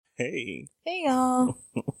Hey. Hey, y'all.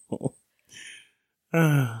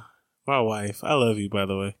 My wife. I love you, by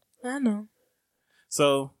the way. I know.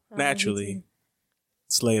 So, I naturally,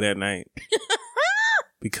 it's late at night.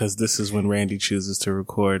 Because this is when Randy chooses to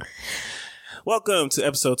record. Welcome to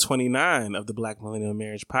episode 29 of the Black Millennial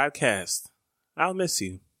Marriage Podcast. I'll miss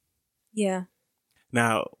you. Yeah.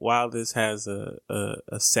 Now, while this has a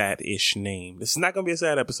sad-ish name, this is not going to be a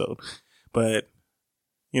sad episode. But,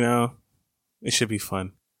 you know, it should be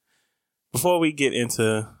fun. Before we get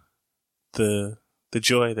into the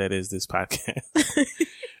joy that is this podcast,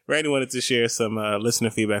 Randy wanted to share some listener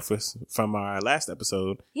feedback from our last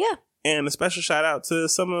episode. Yeah. And a special shout out to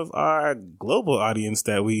some of our global audience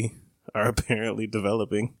that we are apparently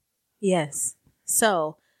developing. Yes.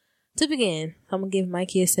 So, to begin, I'm going to give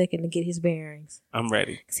Mikey a second to get his bearings. I'm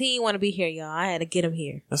ready. Because he didn't want to be here, y'all. I had to get him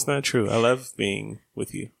here. That's not true. I love being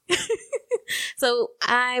with you. So,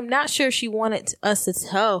 I'm not sure she wanted us to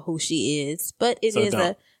tell who she is, but it is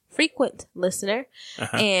a frequent listener.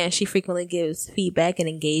 Uh-huh. And she frequently gives feedback and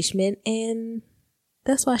engagement, and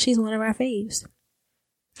that's why she's one of our faves.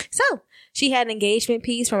 So, she had an engagement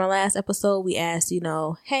piece from our last episode. We asked,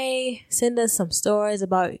 hey, send us some stories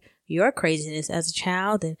about your craziness as a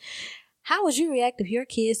child, and how would you react if your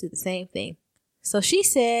kids did the same thing? So she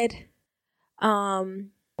said,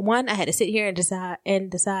 one, I had to sit here and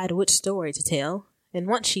decide which story to tell. And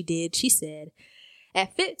once she did, she said,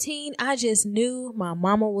 at 15, I just knew my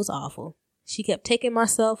mama was awful. She kept taking my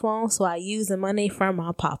cell phone, so I used the money from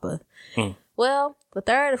my papa. Well, the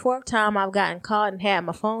third or fourth time I've gotten caught and had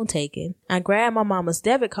my phone taken, I grabbed my mama's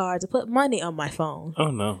debit card to put money on my phone. Oh,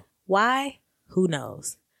 no. Why? Who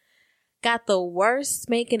knows? Got the worst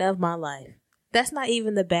spanking of my life. That's not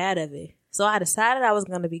even the bad of it. So I decided I was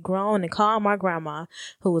going to be grown and call my grandma,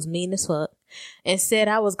 who was mean as fuck, and said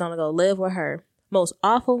I was going to go live with her. Most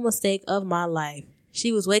awful mistake of my life.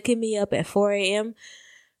 She was waking me up at 4 a.m.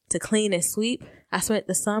 to clean and sweep. I spent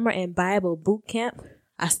the summer in Bible boot camp.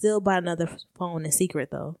 I still bought another phone in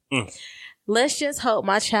secret, though. Let's just hope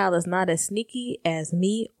my child is not as sneaky as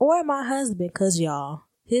me or my husband, because, y'all,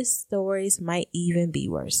 his stories might even be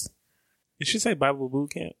worse. Did she say Bible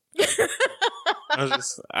boot camp?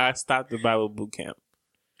 I stopped the Bible boot camp.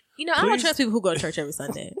 I don't trust people who go to church every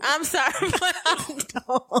Sunday. I'm sorry, but I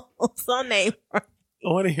don't. Sunday, right? I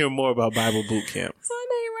want to hear more about Bible boot camp.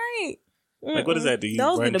 Sunday, right? Like, what does that do? You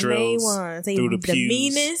Those run are the main ones. Through the pews.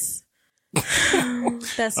 Meanest.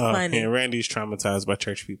 That's funny. And Randy's traumatized by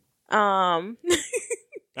church people. That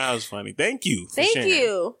was funny. Thank you. Thank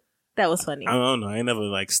you. That was funny. I don't know. I ain't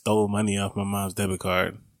never stole money off my mom's debit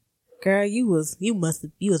card. Girl, you was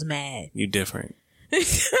mad. You different.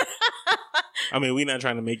 I mean, we not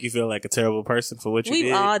trying to make you feel like a terrible person for what you did.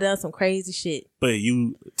 We've all done some crazy shit. But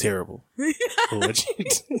you terrible for what you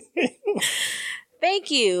did. Thank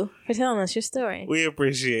you for telling us your story. We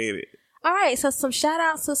appreciate it. All right, so some shout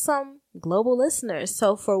outs to some global listeners.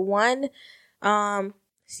 So for one,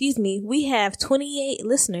 we have 28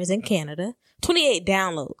 listeners in Canada, 28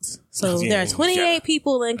 downloads. So there are 28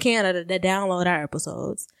 people in Canada that download our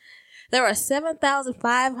episodes. There are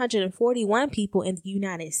 7,541 people in the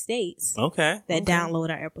United States that download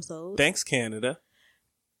our episodes. Thanks, Canada.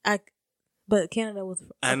 But Canada was...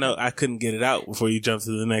 Okay. I know. I couldn't get it out before you jumped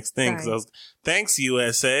to the next thing. Thanks,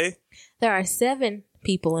 USA. There are 7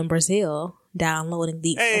 people in Brazil downloading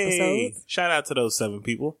these episodes. Shout out to those 7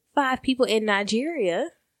 people. 5 people in Nigeria.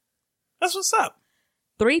 That's what's up.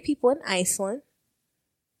 3 people in Iceland.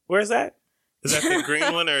 Where's that? Is that the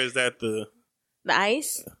green one or is that the... The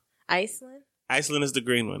ice? Iceland? Iceland is the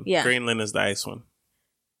green one. Yeah. Greenland is the ice one.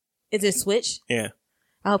 Is it switched? Yeah.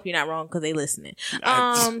 I hope you're not wrong because they listening.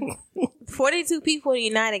 42 people in the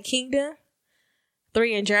United Kingdom.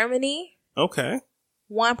 3 in Germany. Okay.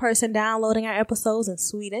 1 person downloading our episodes in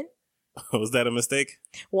Sweden. Was that a mistake?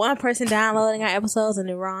 1 person downloading our episodes in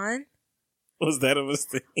Iran. Was that a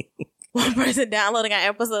mistake? 1 person downloading our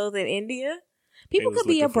episodes in India. People could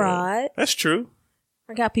be abroad. That's true.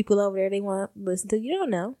 I got people over there they want to listen to. You don't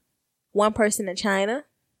know. 1 person in China.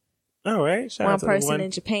 All right. 1 person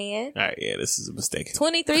in Japan. All right. Yeah, this is a mistake.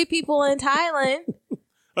 23 people in Thailand.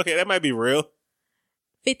 Okay, that might be real.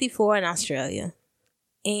 54 in Australia.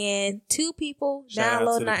 And 2 people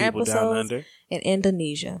downloading our episodes in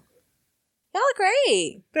Indonesia. Y'all are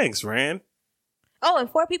great. Thanks, Rand. Oh, and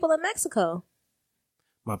 4 people in Mexico.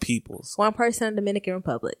 My peoples. 1 person in Dominican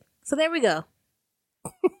Republic. So there we go.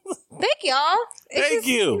 Thank y'all. Thank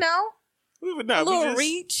you. A little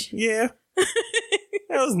reach. Yeah.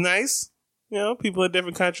 That was nice. People in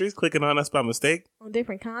different countries clicking on us by mistake. On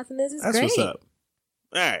different continents. It's That's great. What's up.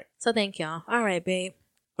 All right. So thank y'all. All right, babe.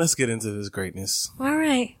 Let's get into this greatness. All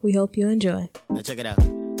right. We hope you enjoy. Now check it out.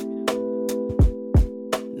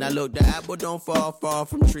 Now look, the apple don't fall far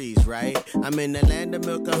from trees, right? I'm in the land of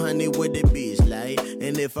milk and honey with the bees, like.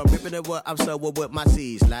 And if I'm ripping it, what I'm sowing with my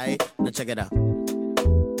seeds, like. Now check it out.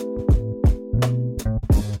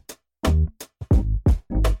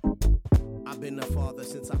 I've been a father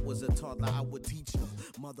since I was a toddler. I would teach her.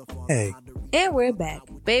 Hey. And we're back.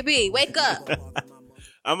 Baby, wake up.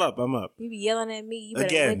 I'm up. You be yelling at me. You better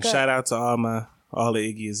Again, wake up. shout out to all the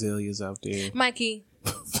Iggy Azaleas out there. Mikey.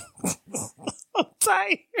 I'm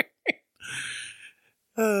tired.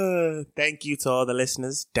 Thank you to all the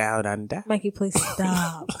listeners down under. Mikey, please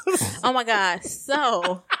stop. Oh my God.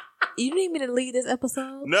 So, you need me to lead this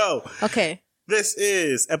episode? No. Okay. This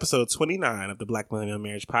is episode 29 of the Black Millennial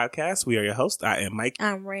Marriage Podcast. We are your hosts. I am Mike.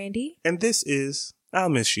 I'm Randy. And this is I'll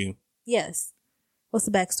Miss You. Yes. What's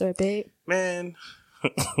the backstory, babe? Man.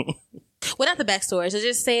 Well, not the backstory. So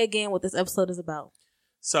just say again what this episode is about.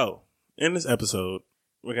 So, in this episode,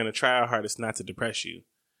 we're going to try our hardest not to depress you,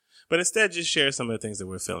 but instead just share some of the things that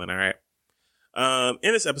we're feeling, all right?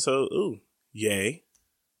 In this episode, yay.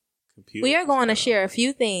 Computer. We are going to share a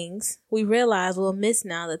few things we realize we'll miss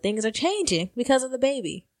now that things are changing because of the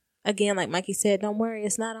baby. Again, like Mikey said, don't worry,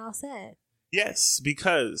 it's not all sad. Yes,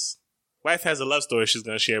 because wife has a love story she's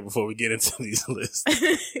going to share before we get into these lists.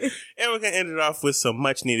 And we're going to end it off with some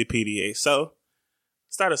much needed PDA. So,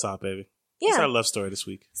 start us off, baby. Yeah. What's our love story this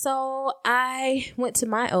week? So, I went to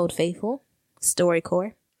my old faithful,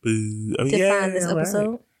 StoryCorps, Boo. Oh, to find this episode.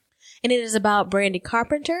 Right. And it is about Brandy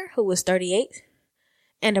Carpenter, who was 38,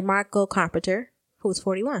 and DeMarco Carpenter, who was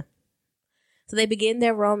 41. So, they began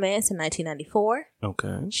their romance in 1994.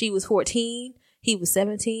 Okay. She was 14. He was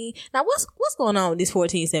 17. Now, what's going on with these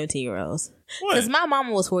 14, 17-year-olds? Because my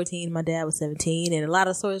mama was 14, my dad was 17, and a lot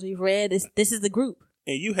of stories we've read, this is the group.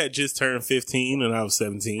 And you had just turned 15 and I was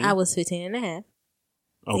 17. I was 15 and a half.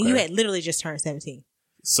 Okay. And you had literally just turned 17.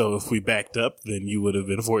 So if we backed up, then you would have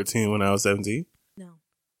been 14 when I was 17? No.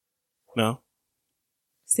 No?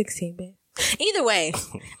 16, babe. Either way,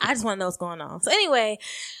 I just want to know what's going on. So anyway,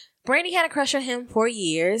 Brandy had a crush on him for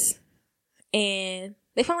years, and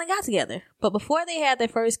they finally got together. But before they had their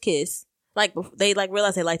first kiss, they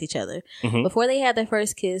realized they liked each other. Mm-hmm. Before they had their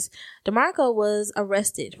first kiss, DeMarco was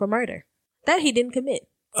arrested for murder that he didn't commit.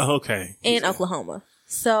 Okay. In Oklahoma.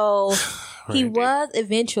 So he was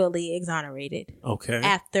eventually exonerated. Okay.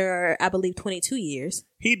 After, I believe, 22 years.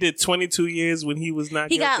 He did 22 years when he was not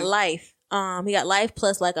guilty? He got life. He got life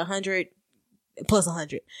plus like 100 plus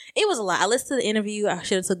 100. It was a lot. I listened to the interview. I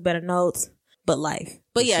should have took better notes. But life.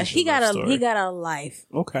 But yeah, he got a life.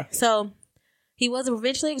 Okay. So he was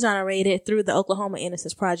eventually exonerated through the Oklahoma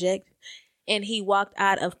Innocence Project, and he walked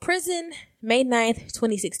out of prison May 9th,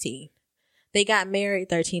 2016. They got married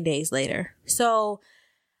 13 days later. So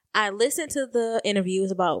I listened to the interview. It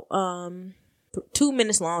was about 2.5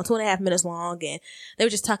 minutes long, and they were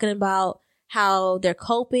just talking about how they're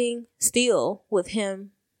coping still with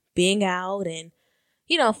him being out and,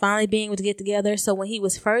 finally being able to get together. So when he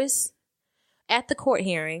was first at the court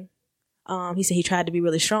hearing, he said he tried to be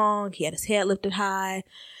really strong. He had his head lifted high.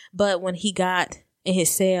 But when he got in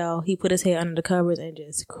his cell, he put his head under the covers and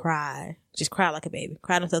just cried. Just cried like a baby.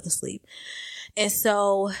 Cried himself to sleep. And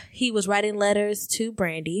so he was writing letters to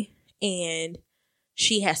Brandy, and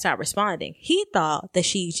she had stopped responding. He thought that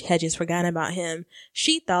she had just forgotten about him.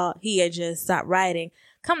 She thought he had just stopped writing.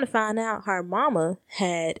 Come to find out, her mama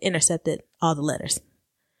had intercepted all the letters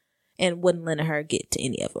and wouldn't let her get to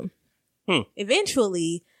any of them.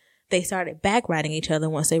 Eventually, they started back writing each other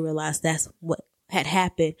once they realized that's what had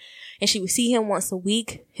happened. And she would see him once a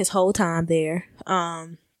week his whole time there.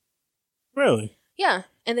 Really? Yeah.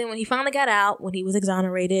 And then when he finally got out, when he was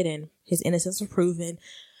exonerated and his innocence was proven,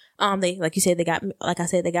 they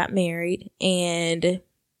got married.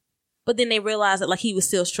 But then they realized that he was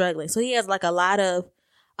still struggling. So he has a lot of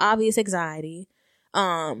obvious anxiety.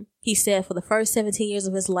 He said for the first 17 years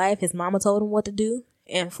of his life, his mama told him what to do.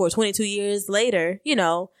 And for 22 years later,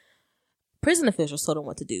 prison officials told him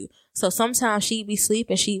what to do. So sometimes she'd be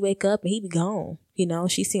sleeping, she'd wake up and he'd be gone.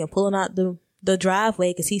 She'd see him pulling out the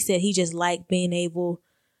driveway because he said he just liked being able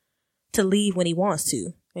to leave when he wants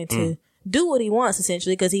to and to do what he wants,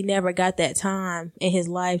 essentially, because he never got that time in his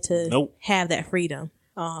life to have that freedom.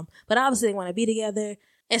 But obviously they want to be together,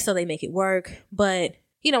 and so they make it work. But,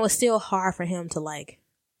 it's still hard for him to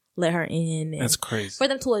let her in. And that's crazy. For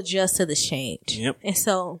them to adjust to this change. Yep. And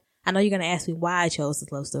so I know you're going to ask me why I chose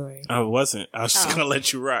this love story. I wasn't. I was just going to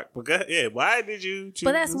let you rock. But why did you choose?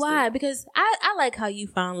 But that's why, because I like how you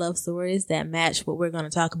find love stories that match what we're going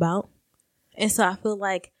to talk about. And so I feel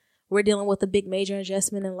like we're dealing with a big major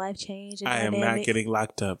adjustment in life change. I am not getting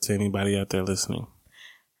locked up, to anybody out there listening.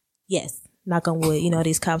 Yes. Knock on wood.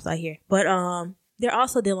 These cops out here. But they're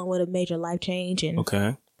also dealing with a major life change and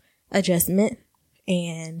okay. adjustment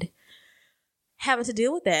and having to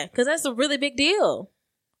deal with that because that's a really big deal.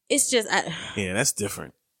 It's just, yeah, that's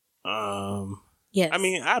different. Yes. I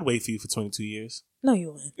mean, I'd wait for you for 22 years. No,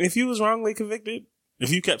 you wouldn't. If you was wrongly convicted,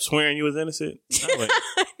 if you kept swearing you was innocent, I'd wait.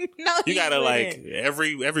 No, you gotta wouldn't. like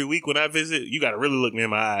every week when I visit, you gotta really look me in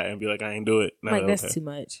my eye and be like, I ain't do it. Like, that's too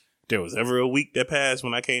much. There was ever a week that passed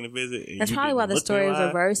when I came to visit. That's probably why the story was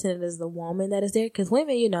reversed and it is the woman that is there. Because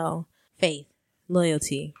women, you know, faith,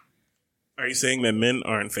 loyalty. Are you saying that men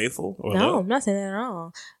aren't faithful? Or No, loyal? I'm not saying that at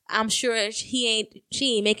all. I'm sure she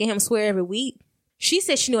ain't making him swear every week. She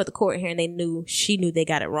said she knew at the court here and she knew they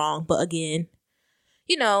got it wrong. But again,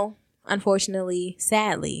 you know, unfortunately,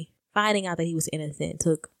 sadly, finding out that he was innocent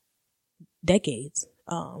took decades.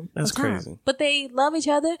 That's crazy. But they love each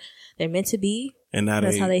other. They're meant to be. And now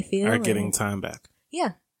that's how they feel. Are getting time back.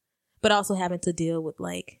 Yeah. But also having to deal with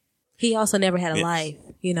he also never had a life,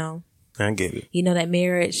 you know. I get it. You know that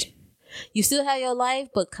marriage, you still have your life,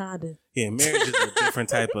 but kinda. Yeah, marriage is a different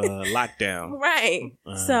type of lockdown. Right.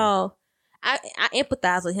 So I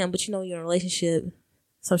empathize with him, but you know, you're in a relationship,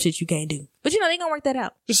 some shit you can't do. But you know, they gonna work that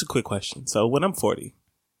out. Just a quick question. So when I'm 40,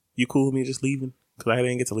 you cool with me just leaving? Because I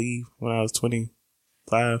didn't get to leave when I was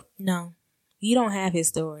 25. No. You don't have his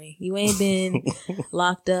story. You ain't been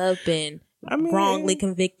locked up and wrongly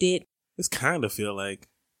convicted. This kind of feel like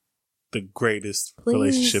the greatest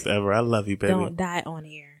relationship ever. I love you, baby. Don't die on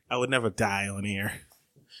air. I would never die on air.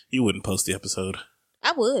 You wouldn't post the episode.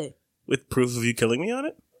 I would. With proof of you killing me on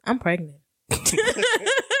it? I'm pregnant.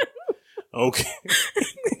 Okay.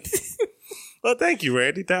 Well, thank you,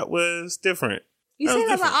 Randy. That was different. You say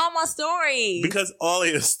that about all my stories. Because all of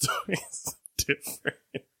your stories are different.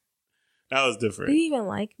 That was different. Do you even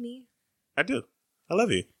like me? I do. I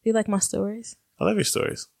love you. Do you like my stories? I love your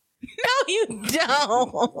stories. No, you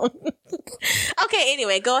don't. Okay,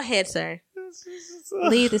 anyway, go ahead, sir.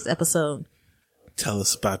 Leave this episode. Tell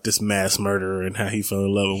us about this mass murderer and how he fell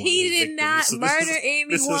in love with He did not murder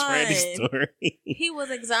anyone. This is Randy's story. He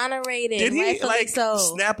was exonerated. Did he so.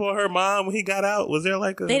 snap on her mom when he got out? Was there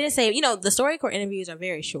like a... They didn't say, you know, the story court interviews are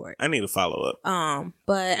very short. I need to follow up.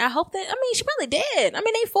 But I hope that, she probably did.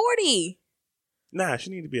 They 40. Nah, she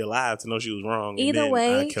need to be alive to know she was wrong. Either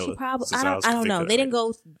way, she probably, I don't know. They didn't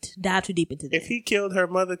go dive too deep into that. If he killed her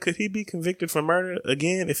mother, could he be convicted for murder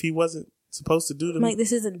again if he wasn't supposed to do them?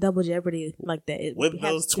 This isn't double jeopardy like that. Would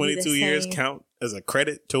those 22 years count as a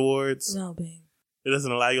credit towards? No, babe. It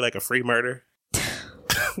doesn't allow you like a free murder?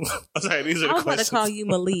 I'm sorry, these are the questions. I was about to call you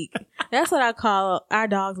Malik. That's what I call our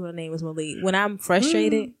dog's name is Malik. When I'm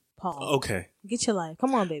frustrated, Paul. Okay. Get your life.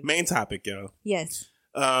 Come on, baby. Main topic, yo. Yes.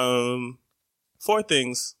 4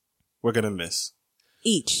 things we're gonna miss.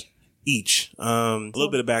 Each. A little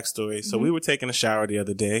bit of backstory. So we were taking a shower the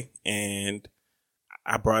other day and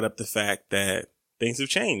I brought up the fact that things have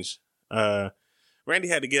changed. Randy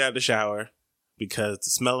had to get out of the shower because the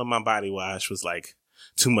smell of my body wash was like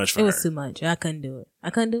too much for her. It was too much. I couldn't do it.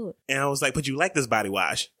 And I was like, but you like this body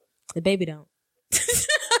wash. The baby don't.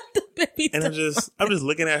 And I'm just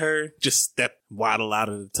looking at her just waddle out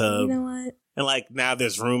of the tub. You know what? And now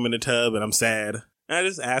there's room in the tub and I'm sad. And I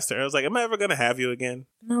just asked her, I was like, am I ever going to have you again?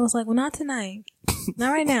 And I was like, well, not tonight.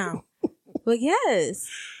 Not right now. But yes.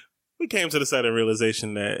 We came to the sudden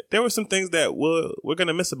realization that there were some things that we're going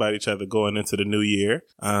to miss about each other going into the new year.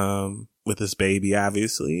 With this baby,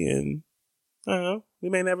 obviously. And I don't know, we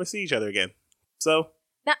may never see each other again. So.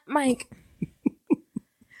 Not Mike.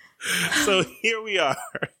 So here we are.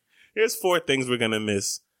 Here's 4 things we're going to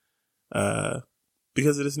miss.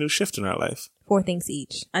 Because of this new shift in our life. 4 things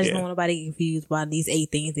each. I just don't want nobody confused by these 8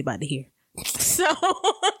 things they're about to hear. So.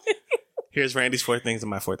 Here's Randy's 4 things and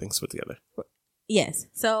my 4 things put together. Yes.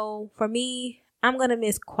 So for me, I'm going to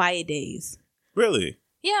miss quiet days. Really?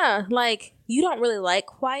 Yeah. You don't really like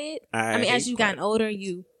quiet. As you've gotten older,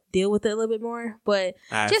 you deal with it a little bit more. But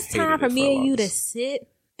just time for me and you to sit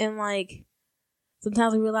and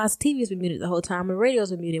sometimes we realize the TV has been muted the whole time and the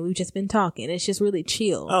radio's been muted. We've just been talking. It's just really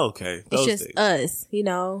chill. Oh, okay. It's just us,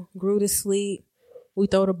 grew to sleep. We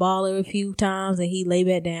throw the ball a few times and he lay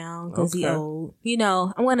back down because he old.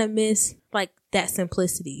 I'm going to miss that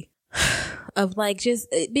simplicity of just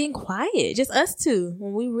being quiet. Just us two.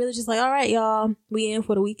 When we really just all right, y'all, we in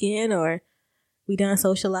for the weekend or we done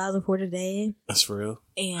socializing for today. That's real.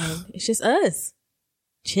 And it's just us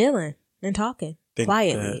chilling and talking.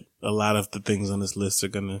 Quietly. A lot of the things on this list are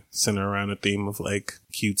gonna center around the theme of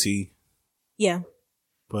QT. Yeah.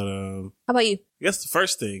 But how about you? I guess the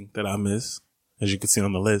first thing that I miss, as you can see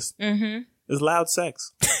on the list, is loud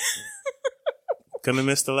sex. Gonna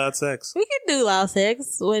miss the loud sex. We can do loud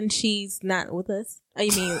sex when she's not with us. Oh,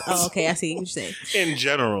 you mean? Oh, okay. I see what you're saying. In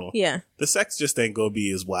general, yeah, the sex just ain't gonna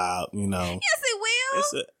be as wild, you know. Yes, it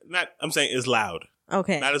will. I'm saying it's loud.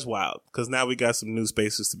 Okay. Not as wild, because now we got some new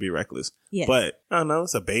spaces to be reckless. Yeah. But I don't know.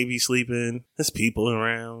 It's a baby sleeping. There's people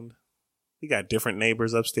around. We got different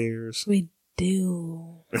neighbors upstairs. We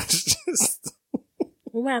do. It's just.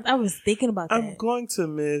 I was thinking about that. I'm going to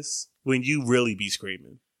miss when you really be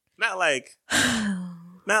screaming. Not like,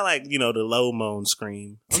 you know, the low moan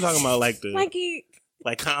scream. I'm talking about like the, Mikey.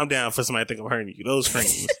 Like calm down for somebody to think I'm hurting you. Those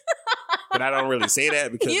screams. But I don't really say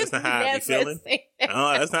that because that's not how I be feeling.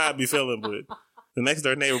 That's not how I be feeling. But the next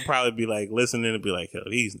door neighbor probably be like listening and be like, hell,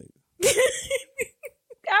 these niggas.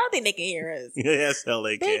 I don't think they can hear us. Yes, hell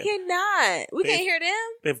they can. They cannot. We can't hear them.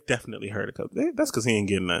 They've definitely heard a couple. That's because he ain't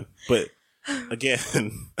getting none. But again,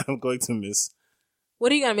 I'm going to miss.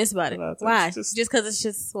 What are you gonna miss about it? Why? Just because it's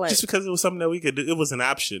just what? Just because it was something that we could do. It was an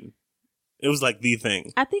option. It was like the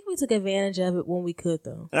thing. I think we took advantage of it when we could,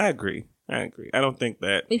 though. I agree. I don't think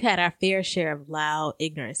that we've had our fair share of loud,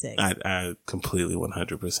 ignorant sex. I completely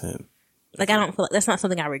 100%. Like I don't feel like that's not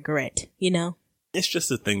something I regret. You know, it's just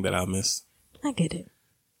a thing that I'll miss. I get it.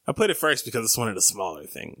 I put it first because it's one of the smaller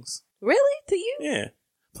things. Really? To you? Yeah.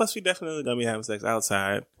 Plus, we definitely gonna be having sex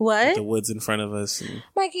outside. What? With the woods in front of us. And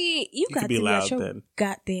Mikey, you got to be loud your then.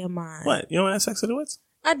 Goddamn mind. What? You don't want to have sex in the woods?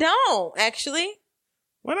 I don't, actually.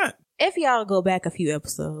 Why not? If y'all go back a few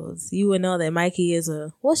episodes, you would know that Mikey is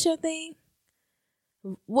a, what's your thing?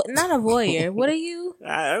 What? Not a voyeur. What are you?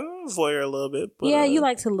 I'm a voyeur a little bit. But, yeah, you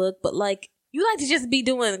like to look, but like, you like to just be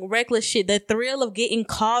doing reckless shit. The thrill of getting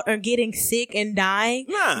caught or getting sick and dying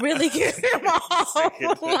really gets him off.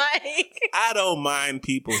 Like, I don't mind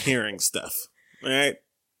people hearing stuff. All right?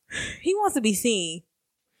 He wants to be seen.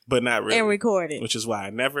 But not really. And recorded. Which is why I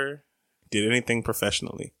never did anything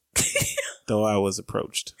professionally. Though I was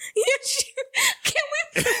approached.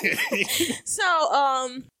 Can we?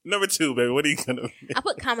 So, number 2, baby. What are you gonna do? I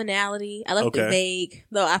put commonality. I left it vague.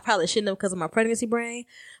 Though I probably shouldn't have because of my pregnancy brain.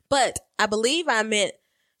 But I believe I meant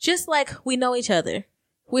just like we know each other.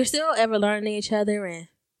 We're still ever learning each other and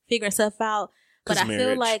figuring stuff out. But I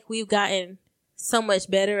feel like we've gotten so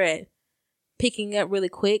much better at picking up really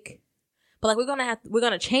quick. But like we're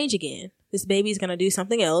gonna change again. This baby's gonna do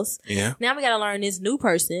something else. Yeah. Now we gotta learn this new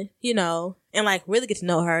person, you know, and like really get to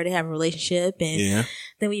know her to have a relationship. And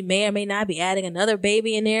then we may or may not be adding another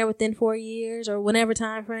baby in there within 4 years or whatever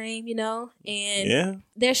time frame, you know. And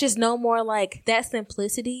there's just no more like that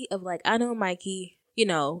simplicity of like, I know Mikey, you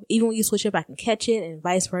know, even when you switch up, I can catch it and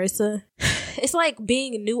vice versa. It's like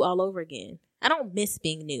being new all over again. I don't miss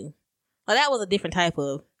being new. Like that was a different type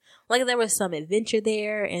of, like there was some adventure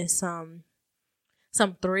there and some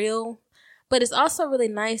thrill. But it's also really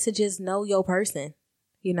nice to just know your person,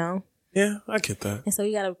 you know? Yeah, I get that. And so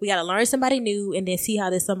we gotta learn somebody new and then see how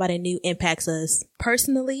this somebody new impacts us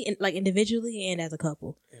personally and like individually and as a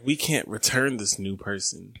couple. We can't return this new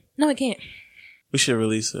person. No, we can't. We should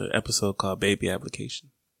release an episode called Baby Application.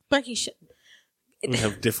 Like you should. We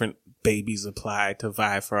have different babies applied to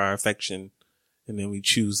vie for our affection, and then we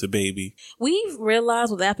choose the baby. We've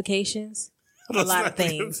realized with applications a lot of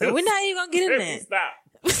things. So we're not even gonna get in that. Stop.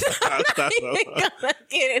 Gonna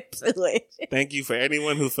get into it. Thank you for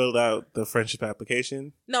anyone who filled out the friendship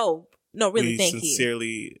application. No, really, thank you.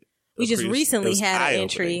 Sincerely. We just recently had an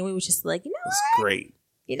entry, and we was just like, you know what? It's great.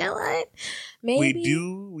 You know what? Maybe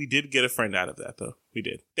we did get a friend out of that though. We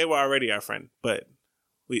did. They were already our friend, but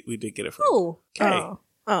we did get a friend. Ooh. Okay.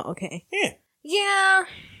 Oh, okay. Yeah. Yeah.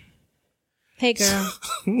 Hey, girl.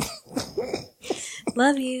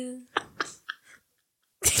 Love you.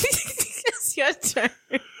 It's your turn.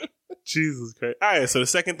 Jesus Christ. All right, so the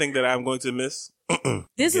second thing that I'm going to miss.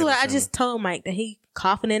 This is what I just told Mike, that he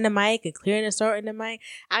coughing in the mic and clearing his throat in the mic.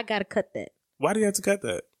 I got to cut that. Why do you have to cut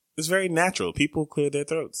that? It's very natural. People clear their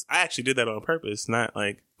throats. I actually did that on purpose, not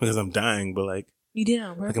like because I'm dying, but like. You did it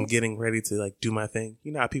on purpose? Like I'm getting ready to like do my thing.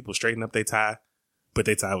 You know how people straighten up their tie, but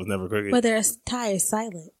their tie was never crooked. But their tie is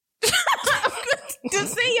silent.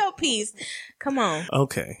 Just say your piece. Come on.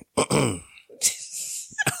 Okay.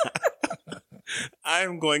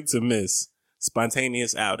 I'm going to miss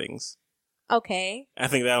spontaneous outings. Okay. I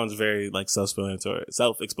think that one's very like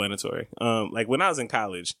self-explanatory. Like when I was in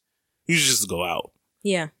college, you should just go out.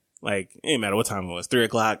 Yeah. Like it didn't matter what time it was,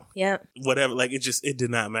 3:00. Yep. Whatever. Like it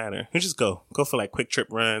did not matter. We just go for like quick trip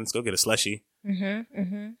runs, go get a slushie.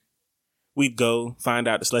 We'd go find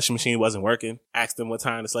out the slushie machine wasn't working. Ask them what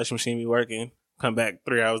time the slushie machine be working. Come back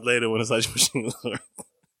 3 hours later when the slushie machine was working.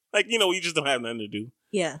 Like, you know, we just don't have nothing to do.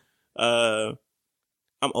 Yeah.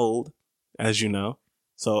 I'm old, as you know,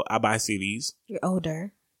 so I buy CDs. You're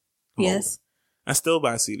older. I'm yes. I still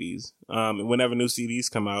buy CDs. Whenever new CDs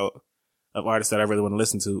come out of artists that I really want to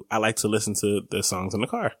listen to, I like to listen to the songs in the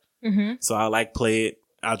car. Mm-hmm. So I like play it.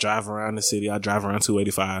 I'll drive around the city. I'll drive around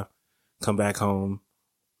 285, come back home.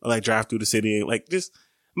 I like drive through the city. Like just,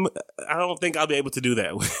 I don't think I'll be able to do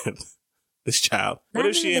that with this child. What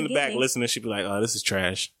if she in the back listening? She'd be like, "Oh, this is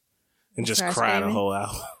trash," and just cry the whole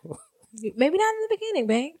album. Maybe not in the beginning,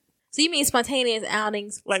 babe. So you mean spontaneous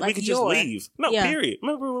outings? Like we could just leave? No, period.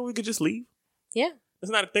 Remember when we could just leave? Yeah,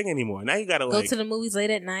 it's not a thing anymore. Now you gotta go to the movies late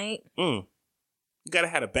at night. You gotta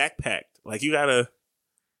have a backpack. Like you gotta.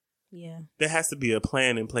 Yeah. There has to be a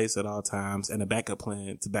plan in place at all times and a backup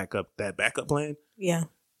plan to back up that backup plan. Yeah.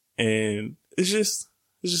 And it's just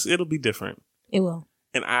it'll be different. It will.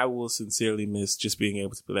 And I will sincerely miss just being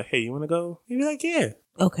able to be like, "Hey, you want to go?" You'd be like, "Yeah."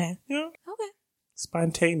 Okay. You know? Okay.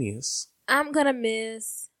 Spontaneous. I'm going to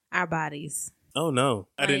miss our bodies. Oh, no.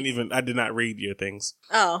 I did not read your things.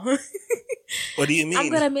 Oh. What do you mean? I'm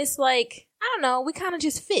going to miss, like, I don't know. We kind of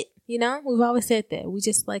just fit, you know? We've always said that. We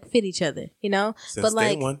just, like, fit each other, you know? Since but,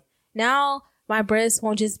 like, one. Now my breasts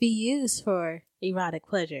won't just be used for erotic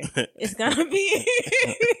pleasure. It's going to be...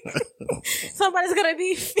 Somebody's going to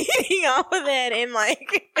be feeding off of that and,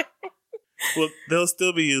 like... Well, they'll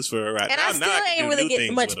still be used for erotic. And I still ain't really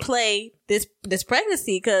getting much play this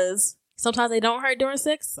pregnancy because sometimes they don't hurt during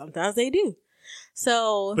sex. Sometimes they do.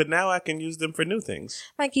 So, but now I can use them for new things.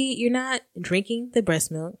 Mikey, you're not drinking the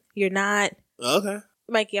breast milk. You're not. Okay.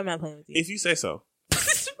 Mikey, I'm not playing with you. If you say so.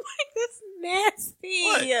 That's nasty.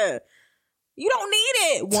 What? You don't need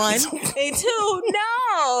it. One. And two,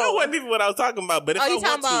 no. That wasn't even what I was talking about. But if I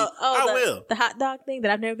want to, I will. The hot dog thing that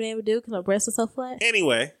I've never been able to do because my breasts are so flat.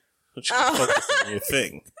 Anyway. But you can focus on your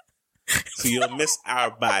thing. So you'll miss our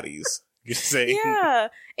bodies. You say. Yeah.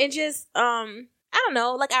 And just, I don't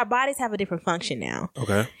know, like our bodies have a different function now.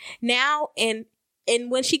 Okay. Now, and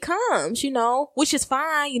when she comes, you know, which is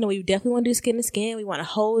fine, you know, we definitely want to do skin to skin. We want to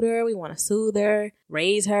hold her. We want to soothe her,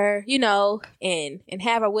 raise her, you know, and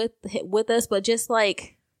have her with us. But just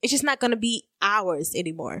like, it's just not going to be ours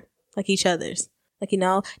anymore, like each other's. Like, you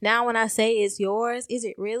know, now when I say it's yours, is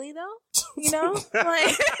it really though? You know?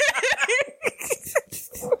 Like,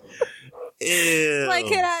 ew. Like,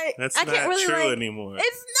 That's I not can't really, true like, anymore.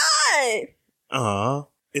 It's not.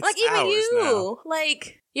 It's like, even you. Now.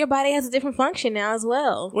 Like, your body has a different function now as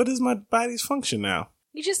well. What is my body's function now?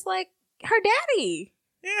 You just like her daddy.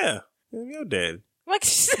 Yeah. I'm your dad. Like,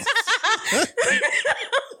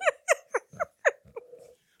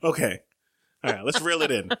 okay. All right, let's reel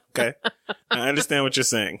it in, okay? I understand what you're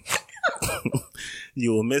saying.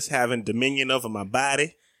 You will miss having dominion over my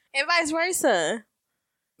body. And vice versa.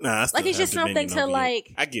 Nah, I still like, it's just something to,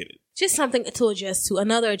 like... I get it. Just something to adjust to.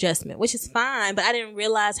 Another adjustment, which is fine, but I didn't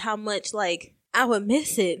realize how much, like, I would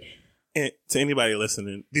miss it. And to anybody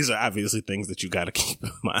listening, these are obviously things that you got to keep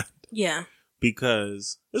in mind. Yeah.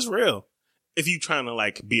 Because it's real. If you trying to,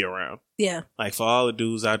 like, be around. Yeah. Like, for all the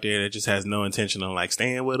dudes out there that just has no intention on, like,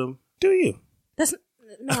 staying with them, do you? That's...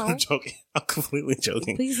 No. I'm joking. I'm completely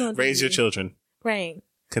joking. Please don't raise your children. Right.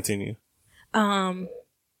 Continue. And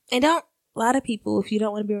don't lie to people if you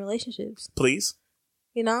don't want to be in relationships. Please.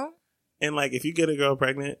 You know? And like, if you get a girl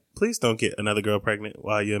pregnant, please don't get another girl pregnant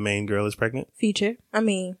while your main girl is pregnant. Future. I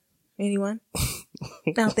mean, anyone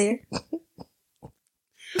out there.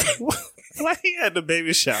 Why he had the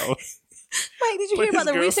baby shower? Mike, did you hear about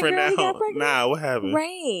the recent girl who got pregnant? Nah, what happened?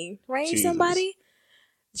 Rain somebody?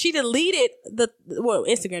 She deleted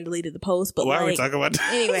Instagram deleted the post, but why are we talking about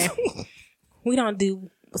that? Anyway, we don't do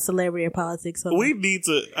celebrity or politics. So we need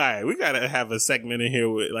to, all right, we got to have a segment in here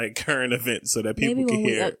with like current events so that people can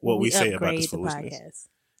hear what we say about this foolishness.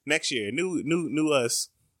 Next year, new us.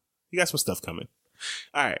 You got some stuff coming.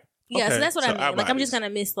 All right. Yeah, okay. So that's what I mean. Like, I'm just going to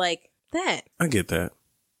miss like that. I get that.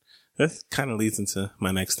 That kind of leads into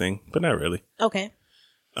my next thing, but not really. Okay.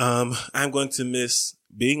 I'm going to miss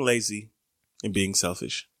being lazy and being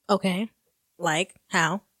selfish. Okay. Like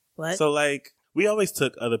how? What? So like, we always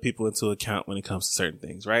took other people into account when it comes to certain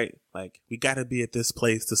things, right? Like, we got to be at this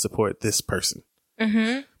place to support this person.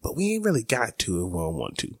 Mm-hmm. But we ain't really got to if we don't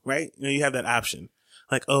want to, right? You know, you have that option.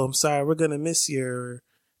 Like, oh, I'm sorry, we're going to miss your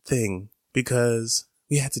thing because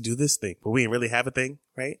we had to do this thing. But we didn't really have a thing,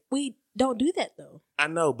 right? We don't do that, though. I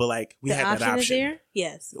know, but like, we had that option. Is there?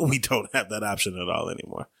 Yes. We don't have that option at all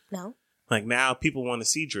anymore. No. Like, now people want to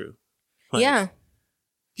see Drew. Like, yeah.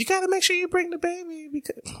 You got to make sure you bring the baby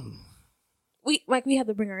because... We have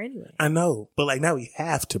to bring her anyway. I know, but like now we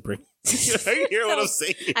have to bring. You hear what I'm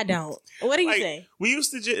saying? I don't. What do you like, say? We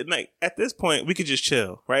used to just like at this point we could just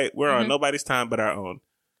chill, right? We're on nobody's time but our own.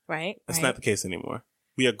 Right. That's not the case anymore.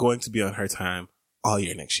 We are going to be on her time all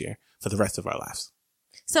year next year for the rest of our lives.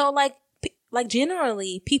 So like like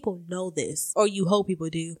generally people know this, or you hope people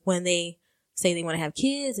do when they say they want to have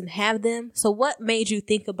kids and have them. So what made you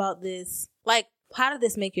think about this? Like, how did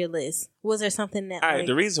this make your list? Was there something that... All right,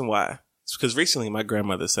 the reason why is because recently my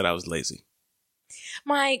grandmother said I was lazy.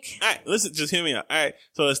 Mike. All right, listen, just hear me out. All right,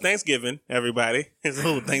 so it's Thanksgiving, everybody. Here's a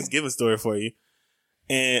little Thanksgiving story for you.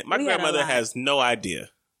 And my grandmother has no idea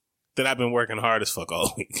that I've been working hard as fuck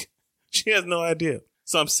all week. She has no idea.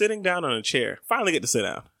 So I'm sitting down on a chair, finally get to sit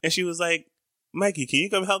down. And she was like, Mikey, can you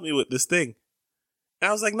come help me with this thing? And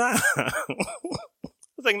I was like, nah. I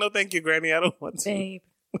was like, no, thank you, Granny. I don't want to. Babe.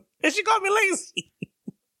 And she called me lazy.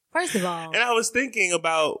 First of all. And I was thinking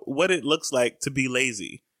about what it looks like to be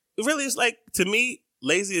lazy. It really is like, to me,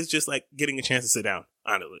 lazy is just like getting a chance to sit down,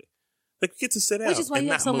 honestly. Like, you get to sit down. Which is why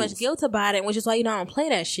you have so much guilt about it, which is why you don't play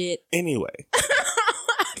that shit. Anyway.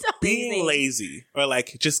 Being lazy or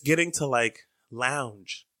like just getting to like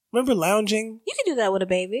lounge. Remember lounging? You can do that with a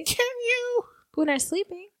baby. Can you? When they're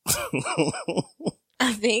sleeping.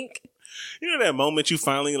 I think. You know that moment you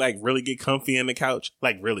finally like really get comfy in the couch?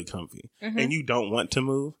 Like really comfy. Mm-hmm. And you don't want to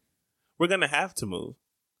move? We're going to have to move.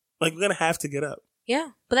 Like we're going to have to get up. Yeah.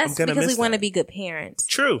 But that's because we want to be good parents.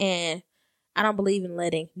 True. And I don't believe in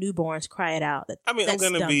letting newborns cry it out. I'm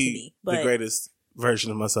going to be the greatest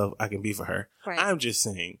version of myself I can be for her. Right. I'm just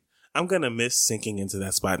saying, I'm going to miss sinking into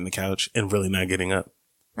that spot in the couch and really not getting up.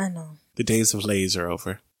 I know. The days of lays are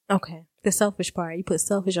over. Okay. The selfish part. You put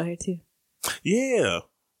selfish on here too. Yeah.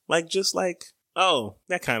 Like, just like, oh,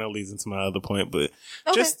 that kind of leads into my other point, but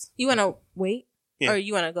just. You want to wait? Yeah. Or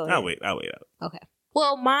you want to go ahead? I'll wait out. Okay.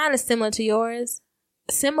 Well, mine is similar to yours.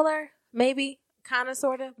 Similar, maybe. Kind of,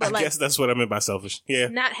 sort of. But I guess that's what I meant by selfish. Yeah.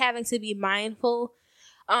 Not having to be mindful.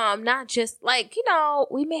 Not just like,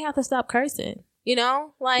 we may have to stop cursing, like.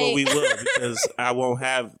 Well, we will because I won't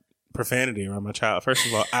have profanity around my child. First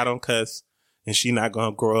of all, I don't cuss and she not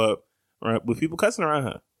going to grow up with people cussing around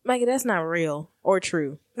her. Mikey, that's not real or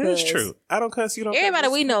true. It is true. I don't cuss. You don't everybody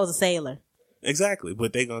cuss. We know is a sailor. Exactly.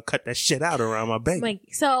 But they going to cut that shit out around my baby. Like,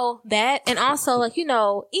 so that, and also like,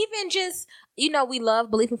 even just, we love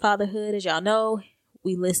Belief in Fatherhood, as y'all know.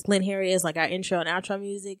 We list Lynn Harry as like our intro and outro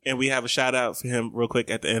music. And we have a shout out for him real quick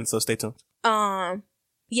at the end, so stay tuned.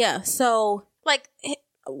 Yeah, so like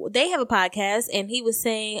they have a podcast and he was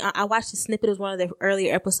saying, I watched a snippet of one of their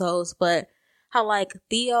earlier episodes, but how like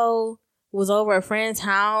Theo was over a friend's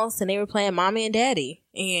house and they were playing Mommy and Daddy,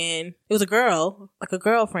 and it was a girl, like a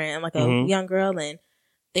girlfriend, like a young girl, and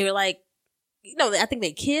they were like, I think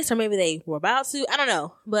they kissed or maybe they were about to. I don't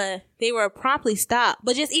know. But they were promptly stopped.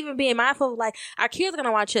 But just even being mindful of like our kids are going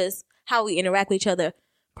to watch us, how we interact with each other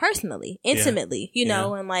personally, intimately,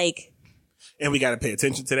 and like. And we got to pay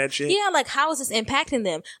attention to that shit. Yeah. Like how is this impacting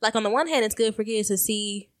them? Like on the one hand, it's good for kids to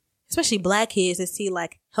see, especially black kids, to see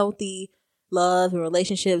like healthy love and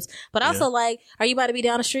relationships. But also like, are you about to be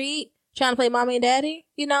down the street trying to play Mommy and Daddy?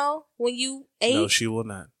 When you 8? No, she will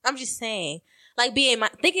not. I'm just saying. Like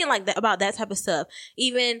thinking like that about that type of stuff,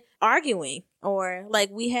 even arguing, or like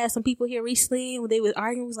we had some people here recently when they was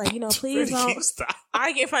arguing, was like, please don't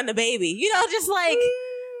argue in front of the baby, just like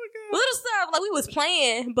little stuff. Like we was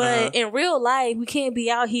playing, but in real life, we can't be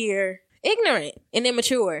out here ignorant and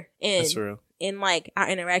immature in like our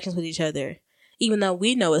interactions with each other, even though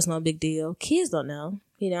we know it's no big deal. Kids don't know,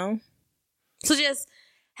 So just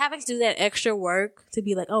having to do that extra work to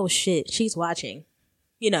be like, oh shit, she's watching,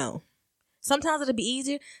 Sometimes it'll be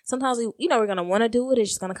easier. Sometimes we're going to want to do it. It's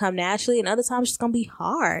just going to come naturally. And other times it's just going to be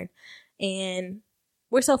hard. And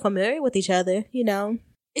we're so familiar with each other,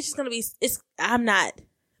 It's just going to be, I'm not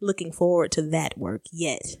looking forward to that work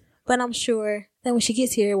yet. But I'm sure that when she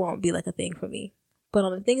gets here, it won't be like a thing for me. But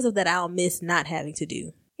on the things of that I'll miss not having to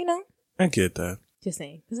do, I get that. Just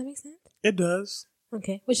saying. Does that make sense? It does.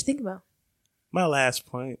 Okay. What you think about? My last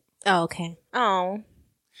point. Oh, okay. Oh.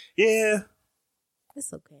 Yeah.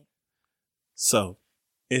 It's okay. So,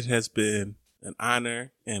 it has been an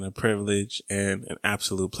honor and a privilege and an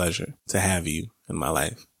absolute pleasure to have you in my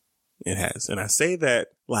life. It has. And I say that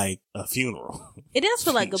like a funeral. It does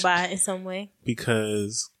feel like goodbye in some way.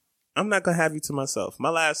 Because I'm not going to have you to myself.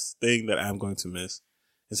 My last thing that I'm going to miss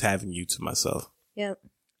is having you to myself. Yep.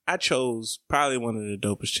 I chose probably one of the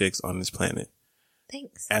dopest chicks on this planet.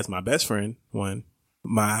 Thanks. As my best friend, 1,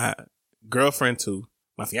 my girlfriend 2,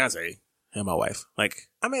 my fiance, and my wife. Like,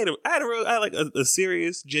 I had a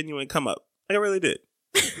serious, genuine come up. Like, I really did.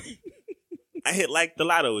 I hit like the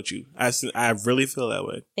lotto with you. I really feel that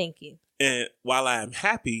way. Thank you. And while I am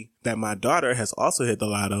happy that my daughter has also hit the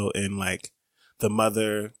lotto and like the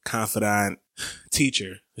mother, confidant,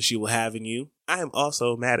 teacher that she will have in you, I am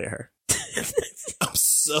also mad at her. I'm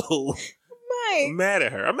so mad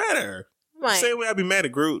at her. I'm mad at her. Mike. Same way I'd be mad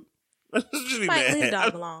at Groot. Just be Mike, mad. leave the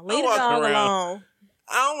dog alone. Leave the dog alone.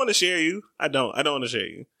 I don't want to share you. I don't want to share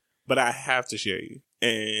you. But I have to share you.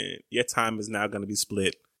 And your time is now going to be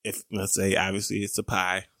split. If, let's say, obviously it's a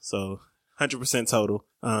pie. So 100% total.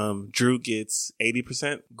 Drew gets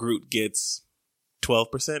 80%. Groot gets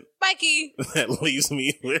 12%. Mikey. That leaves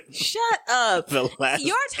me with... Shut up. The last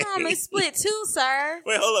Your time is split too, sir.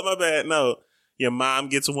 Wait, hold up. My bad. No. Your mom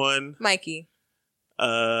gets 1. Mikey.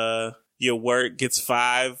 Your work gets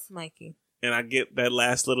 5. Mikey. And I get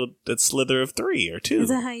that slither of 3 or 2. Is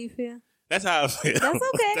that how you feel? That's how I feel. That's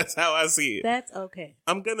okay. That's how I see it. That's okay.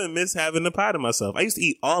 I'm going to miss having the pie to myself. I used to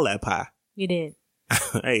eat all that pie. You did.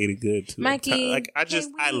 I ate it good too. Mikey.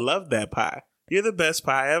 I love that pie. You're the best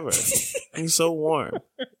pie ever. You're so warm.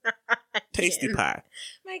 Tasty pie.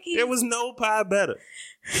 Mikey. There was no pie better.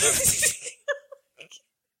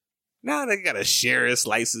 Now they gotta share his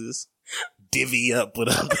slices. Divvy up with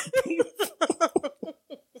other people.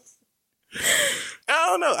 I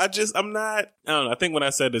don't know. I don't know. I think when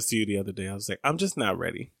I said this to you the other day, I was like, I'm just not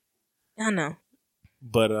ready. I know.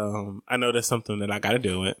 But I know that's something that I gotta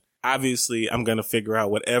do it. Obviously, I'm gonna figure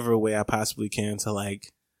out whatever way I possibly can to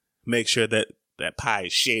like make sure that pie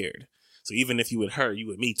is shared. So even if you with her, you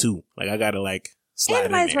with me too. Like I gotta like slide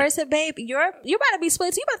and vice in there. versa, babe. You're about to be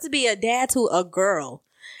split. So you're about to be a dad to a girl.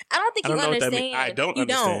 I don't think you understand. I don't you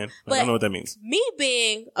understand. Don't. I don't know what that means. Me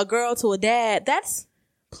being a girl to a dad, that's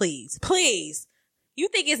please. You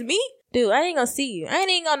think it's me? Dude, I ain't gonna see you. I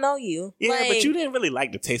ain't even gonna know you. Yeah, like, but you didn't really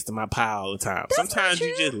like the taste of my pie all the time. Sometimes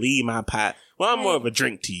you just leave my pie. Well, I'm more of a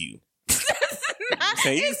drink to you.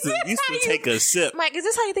 You used to take a sip. Mike, is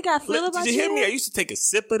this how you think I feel about you? Did you hear me? I used to take a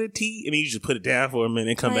sip of the tea and then you just put it down for a minute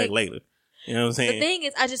and come back later. You know what I'm saying? The thing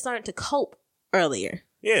is, I just learned to cope earlier.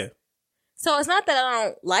 Yeah. So it's not that I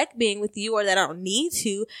don't like being with you or that I don't need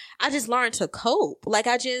to. I just learned to cope.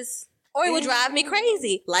 Or it would drive me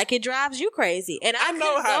crazy, like it drives you crazy. And I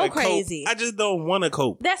know how to crazy. Cope. I just don't want to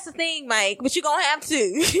cope. That's the thing, Mike. But you're going to have to.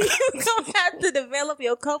 You're going to have to develop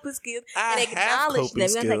your coping skills and acknowledge them.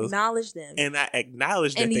 You have to acknowledge them. And I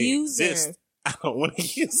acknowledge that they exist. I don't want to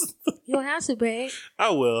use them. You don't have to, babe. I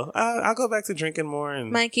will. I'll go back to drinking more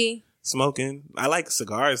and Mikey. Smoking. I like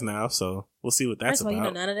cigars now, so we'll see what that's about.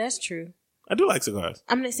 about. None of that's true. I do like cigars.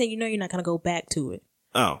 I'm just saying, you're not going to go back to it.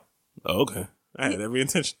 Oh, okay. I had every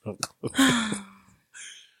intention of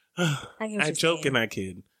I joke and I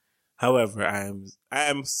kid. However, I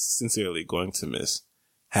am sincerely going to miss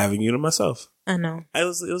having you to myself. I know. It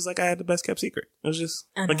was like I had the best kept secret. It was just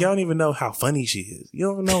like y'all don't even know how funny she is. You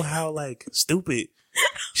don't know how like stupid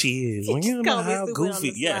she is. When you don't know how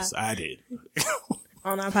goofy. Yes, I did.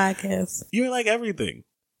 On our podcast. You're like everything.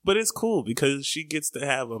 But it's cool because she gets to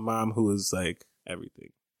have a mom who is like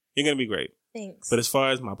everything. You're gonna be great. Thanks. But as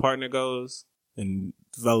far as my partner goes, and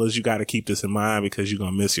fellas, you got to keep this in mind because you're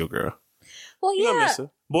going to miss your girl. Well, you're going to miss her.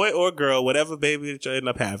 Boy or girl, whatever baby that you end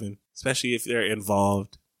up having, especially if they're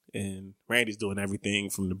involved. And Randy's doing everything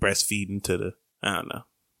from the breastfeeding to the, I don't know,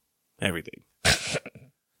 everything.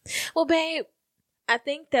 Well, babe, I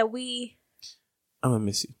think that I'm going to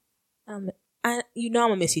miss you. I'm going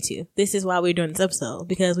to miss you too. This is why we're doing this episode.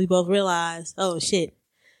 Because we both realized, oh shit,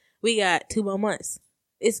 we got 2 more months.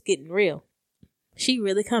 It's getting real. She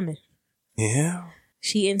really coming. Yeah.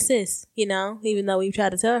 She insists, even though we've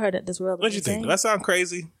tried to tell her that this world is What you think? Does that sound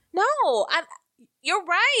crazy? No, you're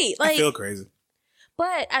right. I feel crazy.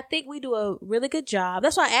 But I think we do a really good job.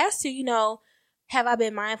 That's why I asked you, have I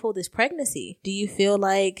been mindful of this pregnancy? Do you feel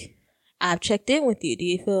like I've checked in with you? Do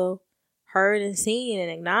you feel heard and seen and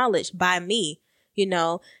acknowledged by me?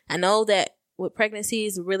 I know that with pregnancy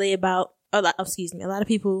is really about, a lot of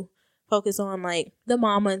people focus on like the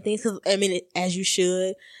mama and things, as you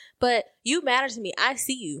should, but you matter to me. I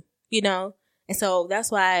see you, and so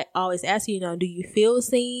that's why I always ask you, do you feel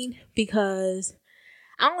seen? Because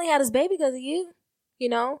I only had this baby because of you,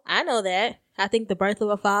 I know that. I think the birth of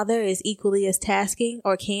a father is equally as tasking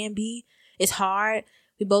or can be. It's hard.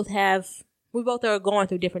 We both are going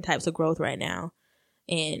through different types of growth right now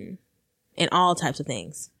and all types of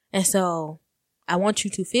things. And so I want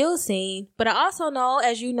you to feel seen, but I also know,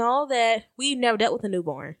 as you know, that we've never dealt with a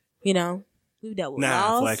newborn. We've dealt with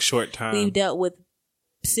loss. For like short time. We've dealt with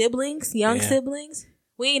siblings, young siblings.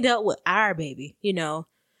 We ain't dealt with our baby.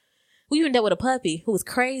 We even dealt with a puppy who was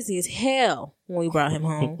crazy as hell when we brought him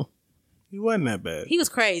home. He wasn't that bad. He was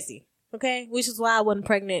crazy. Okay, which is why I wasn't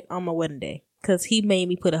pregnant on my wedding day, because he made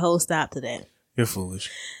me put a whole stop to that. You're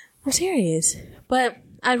foolish. I'm serious, but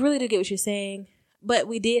I really do get what you're saying. But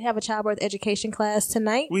we did have a childbirth education class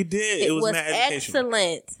tonight. We did. It was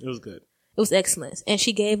excellent. It was good. It was excellent. And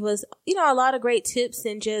she gave us, a lot of great tips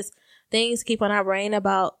and just things keep on our brain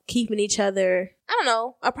about keeping each other, I don't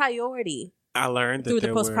know, a priority. I learned that through the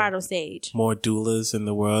there postpartum were stage. more doulas in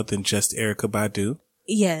the world than just Erykah Badu.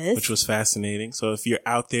 Yes. Which was fascinating. So if you're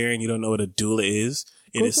out there and you don't know what a doula is,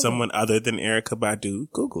 it is someone other than Erykah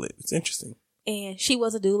Badu. Google it. It's interesting. And she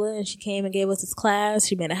was a doula, and she came and gave us this class.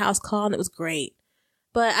 She made a house call, and it was great.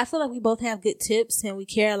 But I feel like we both have good tips, and we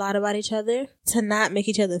care a lot about each other to not make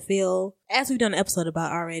each other feel, as we've done an episode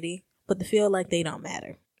about already, but to feel like they don't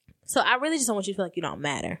matter. So I really just don't want you to feel like you don't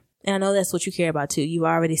matter. And I know that's what you care about, too. You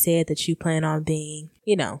already said that you plan on being,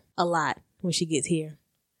 you know, a lot when she gets here.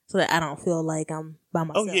 So that I don't feel like I'm by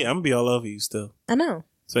myself. Oh, yeah. I'm going to be all over you still. I know.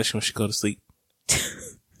 Especially when she go to sleep.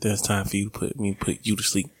 Then it's time for you to put you to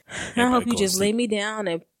sleep. I hope you just lay me down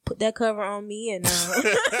and put that cover on me and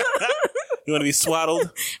you want to be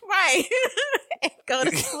swaddled? Right. And go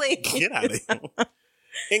to sleep. Get out of here.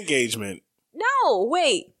 Engagement. No,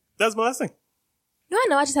 wait. That's my last thing. No, I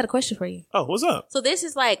know. I just had a question for you. Oh, what's up? So this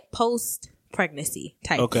is like post-pregnancy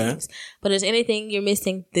type things. But is anything you're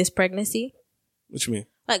missing this pregnancy? What you mean?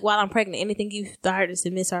 Like while I'm pregnant, anything you've started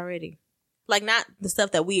to miss already? Like not the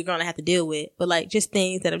stuff that we are going to have to deal with, but like just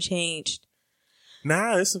things that have changed.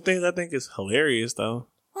 Nah, there's some things I think is hilarious though.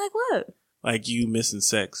 Like what? Like you missing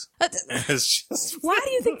sex. It's just why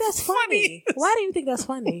do you think that's funny? Why do you think that's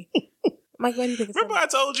funny? Mike, why do you think it's Remember funny? I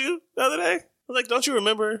told you the other day? I was like, don't you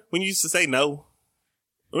remember when you used to say no?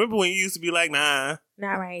 Remember when you used to be like, nah?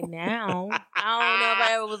 Not right now. I don't know if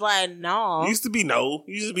I ever was like, no. You used to be no.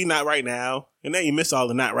 You used to be not right now. And now you miss all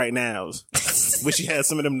the not right nows. Wish you had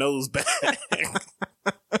some of them no's back.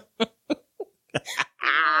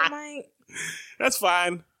 That's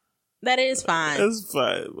fine. That is fine. That's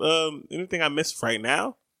fine. Anything I miss right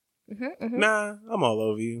now? Nah, I'm all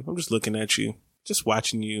over you. I'm just looking at you. Just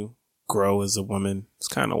watching you grow as a woman. It's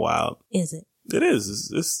kind of wild. Is it? It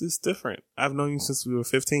is. It's different. I've known you since we were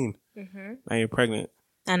 15. Now you're pregnant.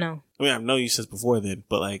 I know. I mean, I've known you since before then,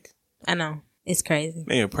 but like... I know. It's crazy.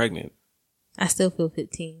 Now you're pregnant. I still feel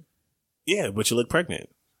 15. Yeah, but you look pregnant.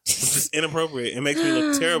 It's just inappropriate. It makes me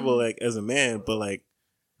look terrible, like, as a man, but like,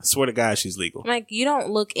 I swear to God, she's legal. Like, you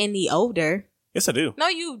don't look any older. Yes, I do. No,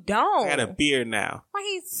 you don't. I got a beard now.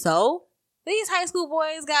 Like, so? These high school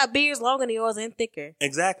boys got beards longer than yours and thicker.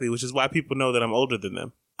 Exactly, which is why people know that I'm older than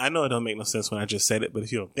them. I know it don't make no sense when I just said it, but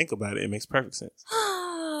if you don't think about it, it makes perfect sense.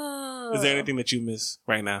 Is there anything that you miss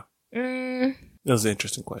right now? That was an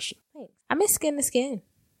interesting question. Thanks. I miss skin to skin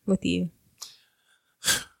with you.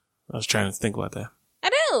 I was trying to think about that. I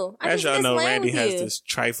do. As y'all know, Randy has this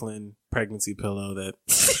trifling pregnancy pillow that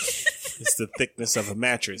is the thickness of a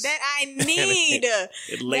mattress. That I need.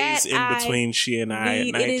 It lays in between she and I at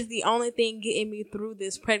night. It is the only thing getting me through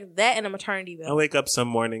this pregnancy. That and a maternity belt. I wake up some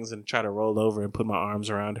mornings and try to roll over and put my arms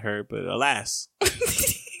around her, but alas,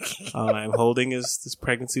 all I'm holding is this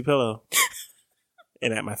pregnancy pillow.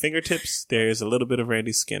 And at my fingertips, there's a little bit of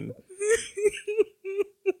Randy's skin.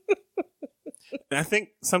 And I think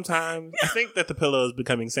that the pillow is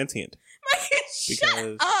becoming sentient.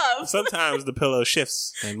 Because sometimes the pillow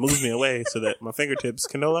shifts and moves me away so that my fingertips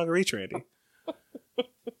can no longer reach Randy.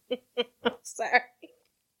 I'm sorry.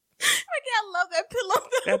 I love that pillow.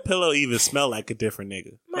 That pillow even smell like a different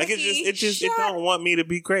nigga. Mikey, like it don't want me to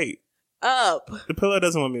be great. Up. The pillow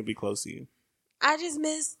doesn't want me to be close to you. I just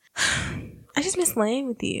miss laying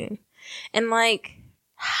with you. And like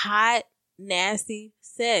hot, nasty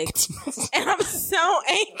sex. And I'm so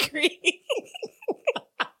angry.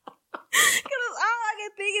 Because all I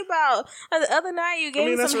can think about. Like the other night you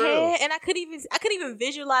gave me some head, and I couldn't even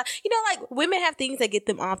visualize. You know, like women have things that get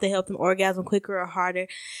them off to help them orgasm quicker or harder.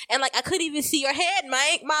 And like I couldn't even see your head,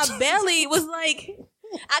 Mike. My belly was like,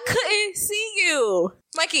 I couldn't see you,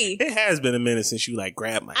 Mikey. It has been a minute since you like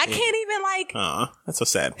grabbed my head. I can't even like. That's so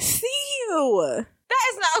sad. See you. That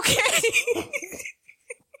is not okay.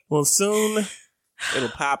 Well, soon it'll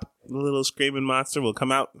pop. The little screaming monster will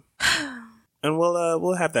come out, and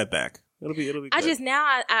we'll have that back. It'll be good.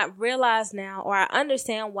 I realize now, or I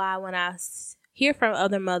understand why when I hear from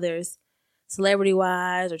other mothers, celebrity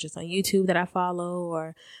wise, or just on YouTube that I follow,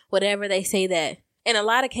 or whatever, they say that in a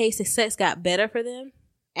lot of cases sex got better for them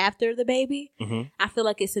after the baby. I feel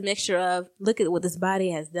like it's a mixture of look at what this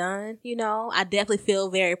body has done. You know, I definitely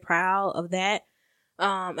feel very proud of that.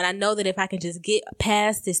 And I know that if I can just get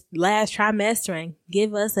past this last trimester and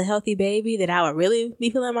give us a healthy baby, that I would really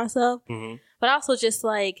be feeling myself. But also just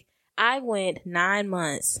like, I went 9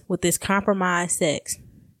 months with this compromised sex.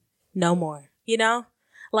 No more. You know?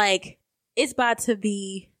 Like, it's about to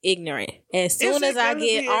be ignorant. As soon as I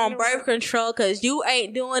get on birth control, because you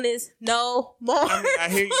ain't doing this no more. I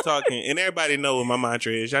hear you talking, and everybody know what my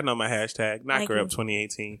mantra is. Y'all know my hashtag, Knock Her Up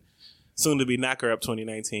 2018. Soon to be Knocker Up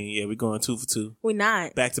 2019. Yeah, we're going 2 for 2. We're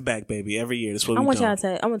not. Back to back, baby. Every year. That's what I'm we're gonna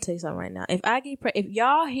doing. tell you something right now. If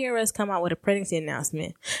y'all hear us come out with a pregnancy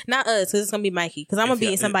announcement, not us, because it's gonna be Mikey, because I'm gonna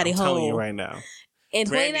be in somebody's home. I'm telling you right now. In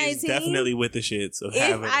Brandy 2019, is definitely with the shits of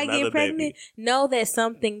having if I another get pregnant, baby. know that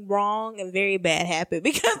something wrong and very bad happened,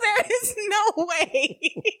 because there is no way.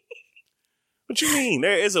 What you mean?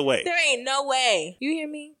 There is a way. There ain't no way. You hear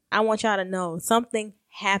me? I want y'all to know something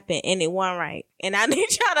happened and it wasn't right. And I need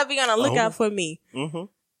y'all to be on the lookout for me. Mm-hmm.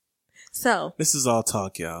 So. This is all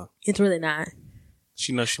talk, y'all. It's really not.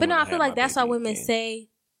 She knows she But no, I feel like that's why women say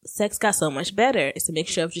sex got so much better. It's a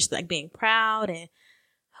mixture of just like being proud and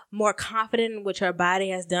more confident in what your body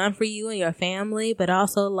has done for you and your family. But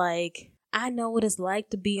also like, I know what it's like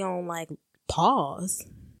to be on like pause.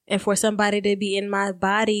 And for somebody to be in my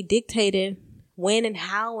body dictating when and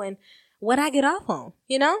how and what I get off on,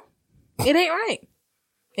 you know? It ain't right.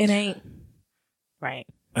 It ain't right.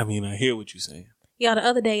 I mean, I hear what you're saying. Y'all, the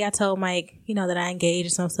other day I told Mike, that I engaged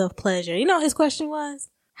in some self-pleasure. You know what his question was?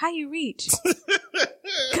 How you reach?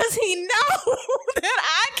 Because he knows that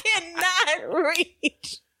I cannot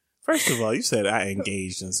reach. First of all, you said I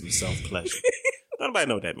engaged in some self-pleasure. Nobody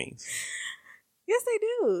know what that means. Yes, they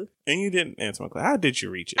do. And you didn't answer my question. How did you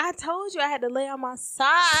reach it? I told you I had to lay on my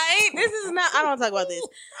side. This is not, I don't talk about this.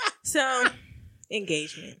 So,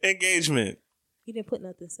 engagement. You didn't put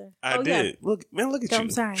nothing, sir. I did. Yeah. Look at you. I'm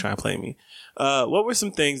sorry. Trying to play me. What were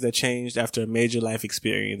some things that changed after a major life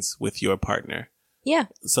experience with your partner? Yeah.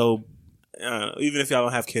 So, even if y'all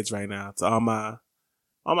don't have kids right now, to all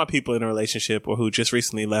my people in a relationship or who just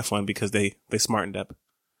recently left one because they smartened up.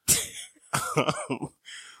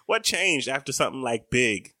 What changed after something like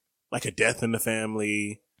big, like a death in the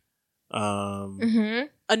family, a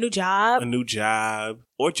new job,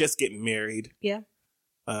 or just getting married? Yeah.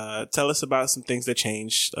 Tell us about some things that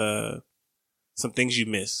changed, some things you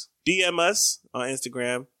miss. DM us on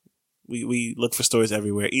Instagram. We look for stories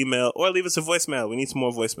everywhere. Email or leave us a voicemail. We need some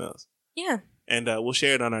more voicemails. Yeah. And we'll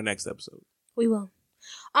share it on our next episode. We will.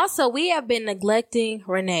 Also, we have been neglecting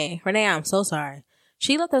Renee. Renee, I'm so sorry.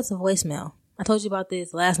 She left us a voicemail. I told you about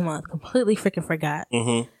this last month. Completely freaking forgot.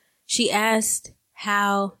 Mm-hmm. She asked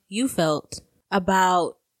how you felt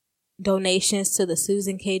about donations to the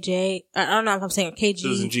Susan KJ. I don't know if I'm saying KG.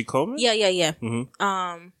 Susan G. Komen? Yeah.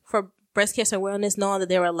 Mm-hmm. For breast cancer awareness, knowing that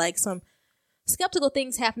there were like some skeptical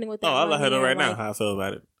things happening with that. I'll let her know right now like, how I feel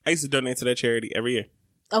about it. I used to donate to that charity every year.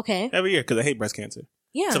 Okay. Every year because I hate breast cancer.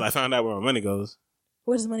 Yeah. Until I found out where my money goes.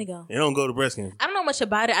 Where does money go? It don't go to breast cancer. I don't know much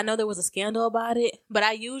about it. I know there was a scandal about it, but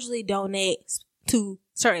I usually donate to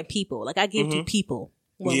certain people. Like I give to people.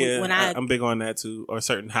 When I'm big on that too, or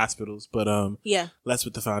certain hospitals, but less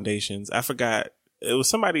with the foundations. I forgot it was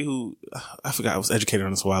somebody who I was educated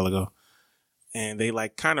on this a while ago, and they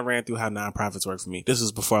like kind of ran through how nonprofits work for me. This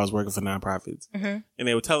was before I was working for nonprofits, and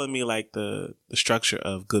they were telling me like the structure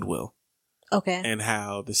of Goodwill, and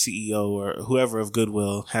how the CEO or whoever of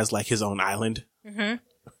Goodwill has like his own island.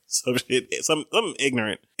 Some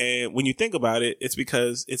ignorant, and when you think about it, it's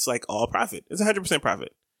because it's like all profit. It's 100%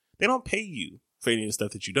 profit. They don't pay you for any of the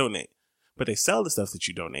stuff that you donate, but they sell the stuff that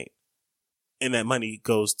you donate, and that money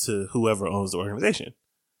goes to whoever owns the organization.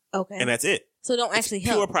 Okay, and that's it. So don't actually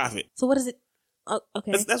help. Pure profit. So what is it? Oh,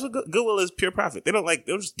 okay, that's what Goodwill is. Pure profit. They don't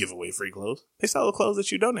they'll just give away free clothes. They sell the clothes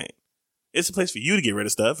that you donate. It's a place for you to get rid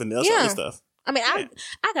of stuff, and they'll sell the stuff. I mean,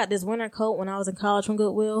 I got this winter coat when I was in college from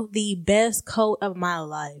Goodwill. The best coat of my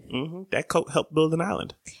life. Mm-hmm. That coat helped build an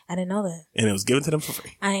island. I didn't know that. And it was given to them for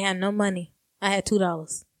free. I had no money. I had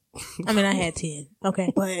 $2. I mean, I had 10.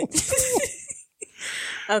 Okay, but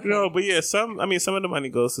okay. No, but yeah, some of the money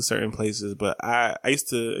goes to certain places. But I used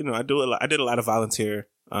to, I did a lot of volunteer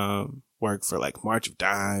work for like March of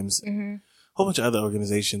Dimes. Mm-hmm. Whole bunch of other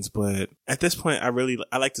organizations, but at this point, I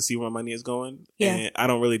like to see where money is going. Yeah. And I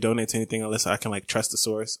don't really donate to anything unless I can like trust the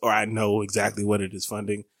source or I know exactly what it is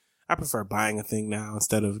funding. I prefer buying a thing now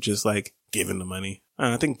instead of just like giving the money.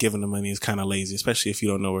 I think giving the money is kind of lazy, especially if you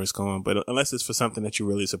don't know where it's going. But unless it's for something that you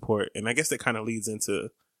really support, and I guess that kind of leads into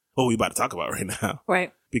what we about to talk about right now,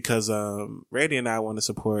 right? Because Randy and I want to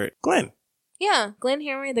support Glenn. Yeah, Glenn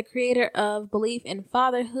Henry, the creator of Belief in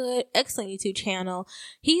Fatherhood, excellent YouTube channel.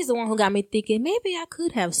 He's the one who got me thinking, maybe I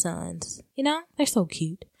could have sons. They're so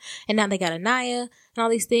cute. And now they got Anaya and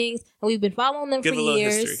all these things. And we've been following them for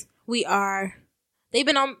years. History. They've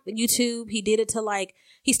been on YouTube. He did it to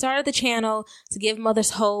he started the channel to give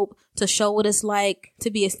mothers hope, to show what it's like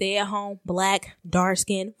to be a stay-at-home Black,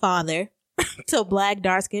 dark-skinned father. To Black,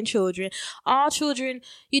 dark-skinned children. All children,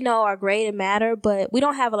 are great and matter, but we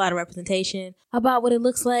don't have a lot of representation about what it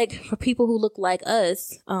looks like for people who look like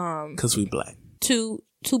us. 'Cause we Black. To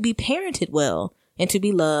be parented well and to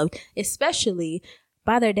be loved, especially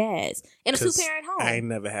by their dads in a 2-parent home. I ain't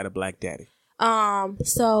never had a black daddy.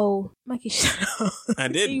 So Mikey, shut up. I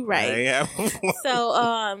didn't. You right.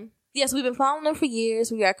 So, yes, we've been following them for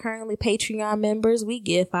years. We are currently Patreon members. We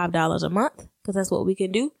give $5 a month because that's what we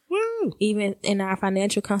can do. Woo. Even in our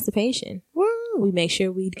financial constipation. Woo. We make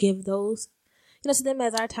sure we give those, to them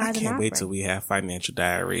as our tithe and offering. I can't wait till we have financial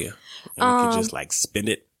diarrhea and we can just like spend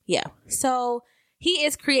it. Yeah. So he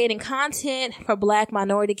is creating content for Black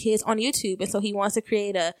minority kids on YouTube. And so he wants to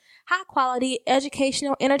create a high quality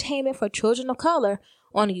educational entertainment for children of color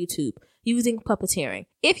on YouTube using puppeteering.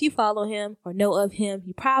 If you follow him or know of him,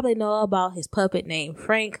 you probably know about his puppet named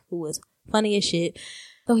Frank, who is funny as shit.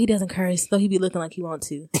 Though he doesn't curse, though he be looking like he wants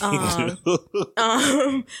to.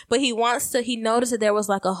 But he noticed that there was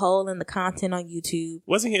like a hole in the content on YouTube.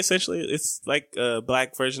 Wasn't he essentially, it's like a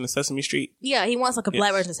black version of Sesame Street? Yeah, he wants like a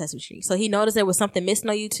black version of Sesame Street. So he noticed there was something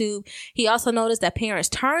missing on YouTube. He also noticed that parents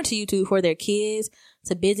turn to YouTube for their kids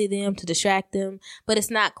to busy them, to distract them, but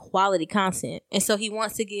it's not quality content. And so he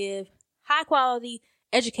wants to give high quality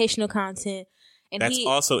educational content. And that's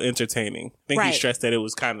also entertaining. I think he stressed that it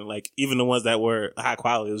was kind of like, even the ones that were high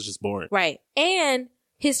quality, it was just boring. Right. And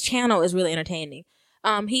his channel is really entertaining.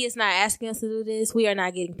 He is not asking us to do this. We are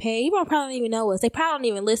not getting paid. You probably don't even know us. They probably don't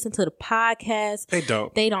even listen to the podcast. They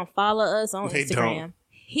don't. They don't follow us on Instagram. Don't.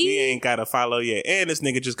 He ain't got to follow yet. And this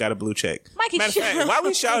nigga just got a blue check. Mikey, matter of fact, why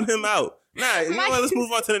we shouting him out? Nah, you know what? Let's move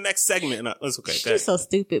on to the next segment. No, it's okay. She's so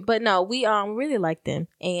stupid. But no, we really like them.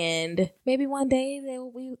 And maybe one day they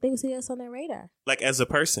will see us on their radar. Like as a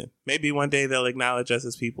person. Maybe one day they'll acknowledge us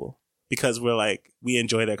as people. Because we're like, we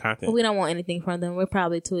enjoy their content. But we don't want anything from them. We're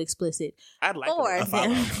probably too explicit. I'd like a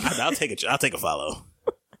follow. I'll take a follow.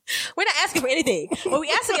 We're not asking for anything. What we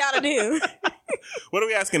asking y'all to do? What are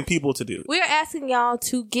we asking people to do? We are asking y'all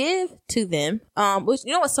to give to them. Which,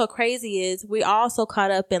 you know what's so crazy is we all so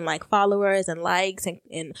caught up in like followers and likes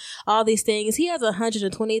and all these things. He has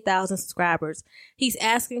 120,000 subscribers. He's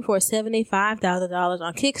asking for $75,000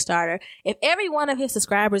 on Kickstarter. If every one of his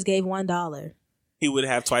subscribers gave $1, he would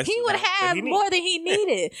have twice. He would have more than he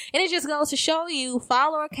needed. And it just goes to show you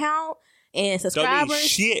follower count and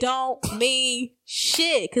subscribers don't mean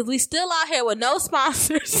shit. Because we still out here with no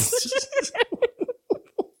sponsors.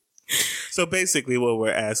 So basically what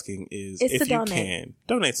we're asking is if you can,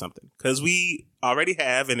 donate something. Because we already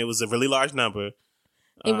have, and it was a really large number.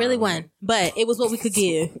 It really wasn't. But it was what we could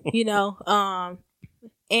give,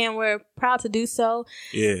 and we're proud to do so.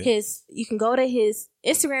 Yeah. You can go to his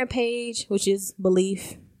Instagram page, which is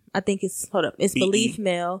Beleaf. I think it's Beleaf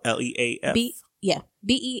Mel. Leaf.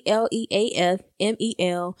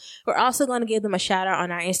 BELEAFMEL. We're also going to give them a shout out on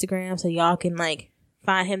our Instagram so y'all can like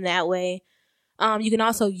find him that way. You can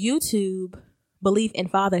also YouTube Beleaf in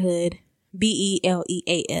Fatherhood,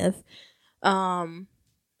 BELEAF. And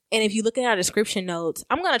if you look at our description notes,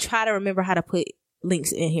 I'm going to try to remember how to put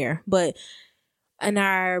links in here, but in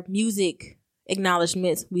our music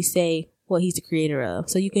acknowledgments, we say what he's the creator of.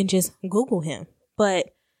 So you can just Google him.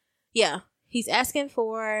 But yeah, he's asking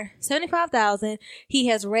for $75,000. He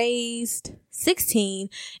has raised $16,000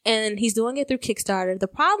 and he's doing it through Kickstarter. The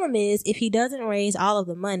problem is if he doesn't raise all of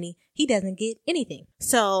the money, he doesn't get anything.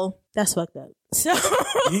 So that's fucked up. So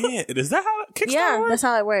yeah, is that how Kickstarter works? That's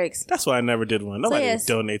how it works. That's why I never did one. Nobody would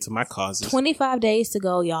donate to my causes. 25 days to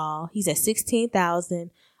go, y'all. He's at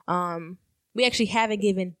 $16,000. We actually haven't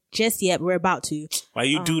given just yet. We're about to. Why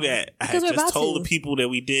you do that? I just told the people that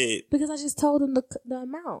we did. Because I just told them the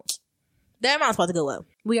amount. The amount's about to go up.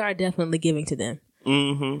 We are definitely giving to them.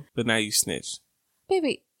 Mm-hmm. But now you snitch.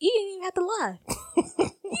 Baby, you didn't even have to lie. You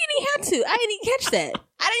didn't even have to. I didn't even catch that.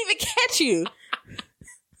 I didn't even catch you.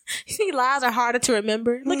 You see, lies are harder to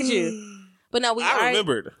remember. Look at you. But no, I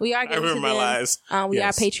remembered. We are giving I remember to them. My lies. We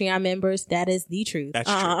are Patreon members. That is the truth.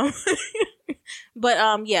 That's true.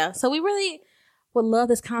 But yeah, so we really would love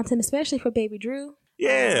this content, especially for baby Drew.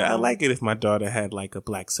 Yeah, I like it if my daughter had like a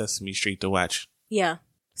Black Sesame Street to watch. Yeah.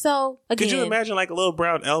 So again, could you imagine like a little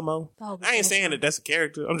brown Elmo? I ain't saying that that's a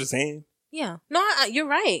character. I'm just saying. Yeah. No, you're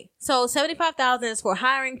right. So $75,000 is for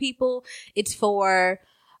hiring people. It's for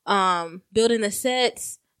building the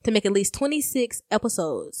sets to make at least 26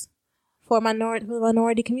 episodes for the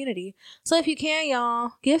minority community. So if you can,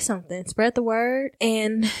 y'all, give something. Spread the word.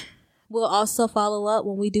 And we'll also follow up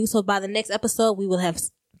when we do. So by the next episode, we will have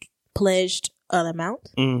pledged an amount.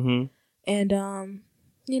 Mm-hmm. And,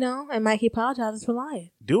 and Mikey apologizes for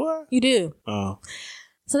lying. Do I? You do. Oh.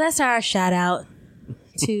 So that's our shout out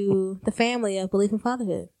to the family of Beleaf in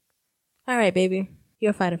Fatherhood. All right, baby.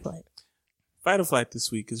 Your fight or flight. Fight or flight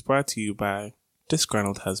this week is brought to you by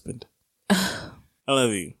Disgruntled Husband. I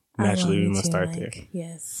love you. Naturally, we must start there.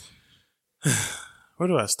 Yes. Where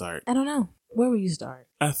do I start? I don't know. Where will you start?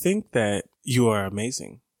 I think that you are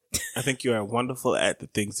amazing. I think you are wonderful at the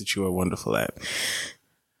things that you are wonderful at.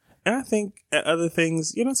 And I think at other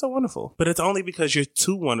things, you're not so wonderful. But it's only because you're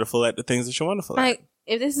too wonderful at the things that you're wonderful at. Like,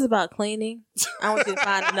 if this is about cleaning, I want you to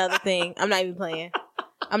find another thing. I'm not even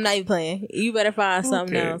playing. You better find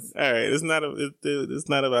something else. All right. It's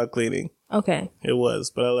not about cleaning. Okay. It was,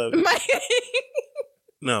 but I love it.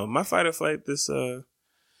 No, my fight or flight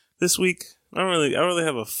this week, I don't really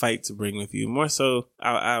have a fight to bring with you. More so,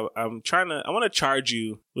 I want to charge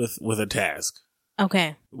you with a task.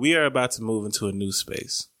 Okay. We are about to move into a new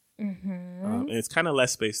space. Mm-hmm. And it's kind of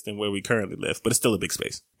less space than where we currently live, but it's still a big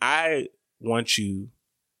space. I want you,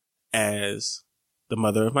 as the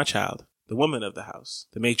mother of my child, the woman of the house,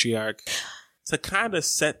 the matriarch, to kind of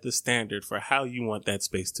set the standard for how you want that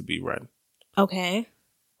space to be run. Okay.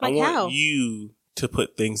 Like I want how? you to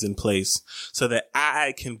put things in place so that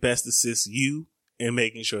I can best assist you in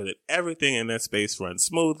making sure that everything in that space runs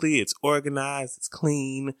smoothly, it's organized, it's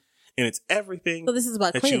clean, and it's everything. So this is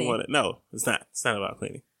about that cleaning. You want. No, it's not. It's not about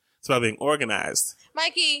cleaning. It's about being organized.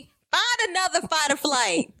 Mikey, find another fight or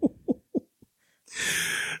flight.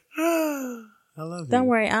 I love you. Don't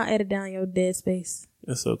worry, I'll edit down your dead space.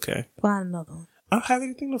 It's okay. Find another one. I don't have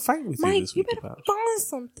anything to fight with Mike, you this week you better about. find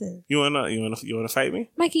something. You wanna fight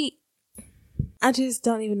me? Mikey, I just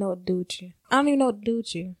don't even know what to do with you. I don't even know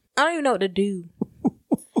what to do.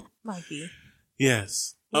 Mikey.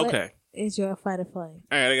 Yes. Okay. What is your fight or flight? All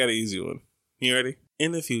right, I got an easy one. You ready?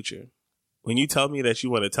 In the future, when you tell me that you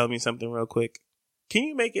want to tell me something real quick, can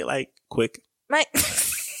you make it like quick? Mike.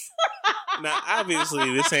 Now,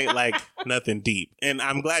 obviously, this ain't like nothing deep. And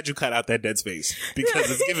I'm glad you cut out that dead space because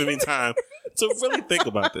it's giving me time to really think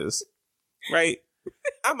about this. Right?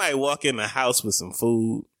 I might walk in the house with some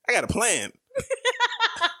food. I got a plan.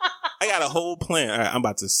 I got a whole plan. All right, I'm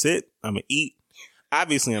about to sit. I'm going to eat.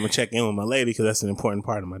 Obviously, I'm going to check in with my lady because that's an important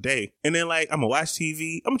part of my day. And then, like, I'm going to watch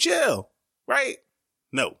TV. I'm chill. Right?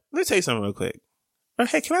 No. Let me tell you something real quick.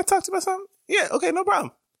 Hey, can I talk to you about something? Yeah, okay, no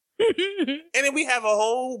problem. And then we have a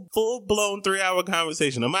whole full-blown 3-hour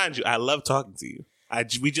conversation. Now, mind you, I love talking to you.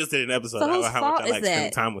 We just did an episode about how much I like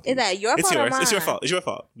spending time with you. Is that your fault or mine? It's your fault. It's your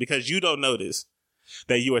fault. Because you don't notice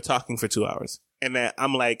that you are talking for 2 hours. And that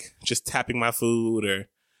I'm like just tapping my food or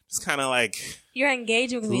just kind of like... You're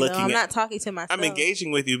engaging with me, though. I'm not talking to myself. I'm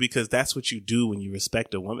engaging with you because that's what you do when you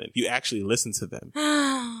respect a woman. You actually listen to them.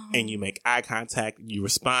 And you make eye contact. You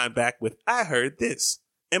respond back with, I heard this.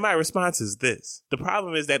 And my response is this. The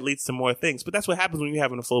problem is that leads to more things. But that's what happens when you're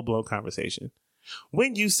having a full-blown conversation.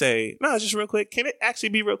 When you say, no, just real quick. Can it actually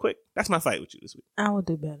be real quick? That's my fight with you this week. I will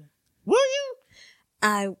do better. Will you?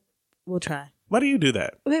 I will try. Why do you do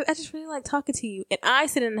that? Babe, I just really like talking to you. And I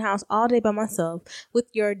sit in the house all day by myself with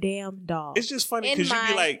your damn dog. It's just funny because you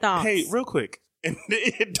be like, hey, real quick. And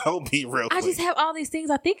it don't be real quick. I just have all these things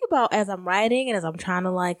I think about as I'm writing and as I'm trying to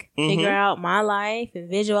like figure out my life and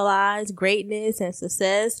visualize greatness and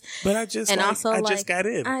success. But I just got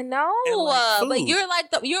in. I know, but you're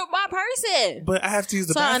you're my person. But I have to use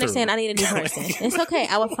the bathroom. I understand I need a new person. It's okay.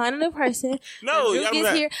 I will find a new person. No, I'm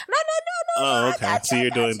not. Here. No. Oh, okay. So you're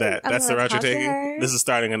doing that. That's the route you're taking? This is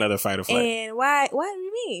starting another fight or flight. And why do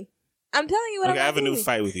you mean? I'm telling you what I'm I have a new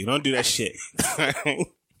fight with you. Don't do that shit.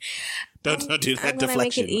 Don't do that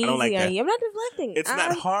deflection. I don't like that. I'm not deflecting. It's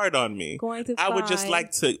not hard on me. I would just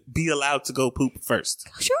like to be allowed to go poop first.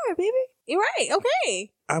 Sure, baby. You're right.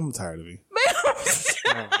 Okay. I'm tired of you.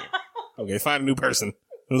 Okay, find a new person.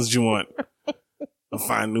 That's what you want. I'll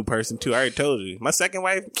find a new person too. I already told you. My second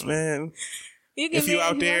wife, man. If you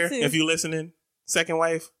out there, if you listening, second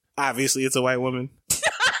wife, obviously it's a white woman.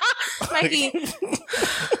 Mikey.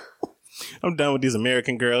 I'm done with these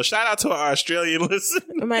American girls. Shout out to our Australian listeners.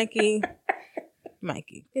 Mikey.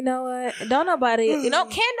 You know what? Don't nobody,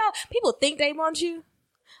 people think they want you.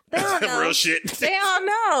 They don't know. Real shit. They don't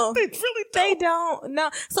know. They really don't. They don't know.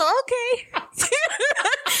 So, okay.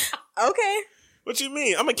 Okay. What you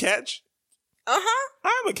mean? I'm a catch. Uh-huh.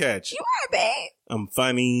 I'm a catch. You are, babe. I'm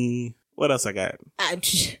funny. What else I got?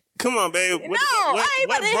 Come on, babe. I ain't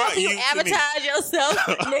about to help you advertise yourself,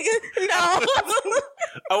 nigga. No.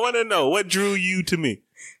 I want to know, what drew you to me?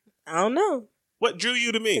 I don't know. What drew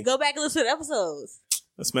you to me? Go back and listen to the episodes.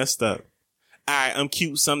 That's messed up. I'm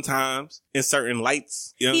cute sometimes in certain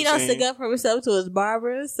lights. You know he don't stick up for himself to his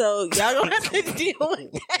barber, so y'all gonna have to deal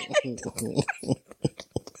with that.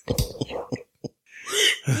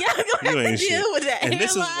 Y'all gonna have to deal with that. And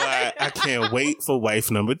this is why I can't wait for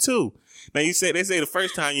wife number 2. Now they say the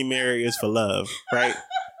first time you marry is for love, right?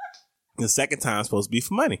 The second time is supposed to be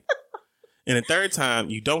for money. And the third time,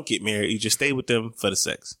 you don't get married. You just stay with them for the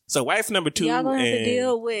sex. So wife number 2 y'all gonna have to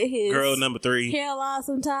deal with his girl number 3 hair loss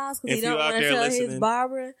sometimes because he If you don't out want to there tell listening, his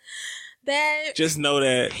barber that just know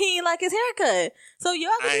that he ain't like his haircut. So y'all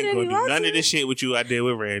I ain't can gonna do none to. of this shit with you I did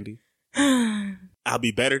with Randy. I'll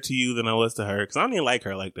be better to you than I was to her because I don't even like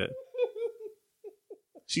her like that.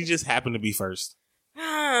 She just happened to be first.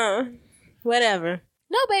 Whatever.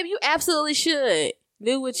 No, baby, you absolutely should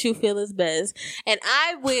do what you feel is best, and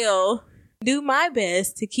I will do my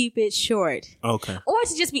best to keep it short. Okay. Or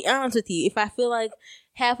to just be honest with you, if I feel like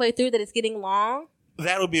halfway through that it's getting long,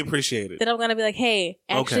 that would be appreciated. then I'm gonna be like, hey,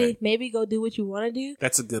 actually, maybe go do what you want to do.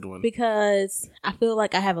 That's a good one because I feel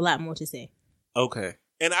like I have a lot more to say. Okay.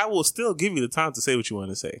 And I will still give you the time to say what you want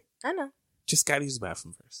to say. I know. Just gotta use the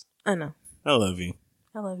bathroom first. I know. I love you.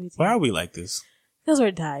 I love you too. Why are we like this? Because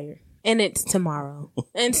we're tired. And it's tomorrow.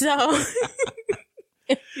 And so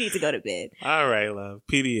we need to go to bed. All right, love.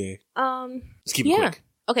 PDA. Let's keep it quick.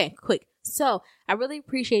 Okay, quick. So I really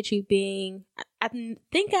appreciate you being, I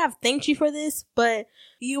think I've thanked you for this, but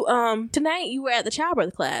you, tonight you were at the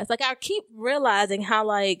childbirth class. Like, I keep realizing how,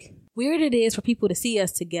 like, weird it is for people to see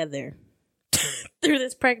us together through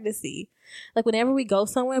this pregnancy. Like, whenever we go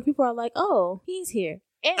somewhere, people are like, oh, he's here.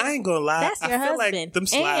 And I ain't gonna lie. that's your I feel husband. like them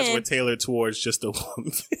slides And were tailored towards just a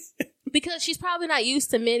woman. because she's probably not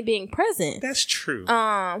used to men being present. That's true.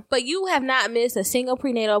 But you have not missed a single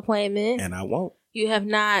prenatal appointment. And I won't. You have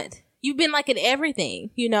not. You've been like in everything,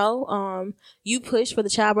 you know. You pushed for the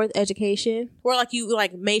childbirth education, or like you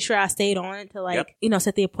like made sure I stayed on it to like you know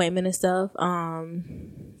set the appointment and stuff.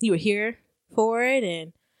 You were here for it,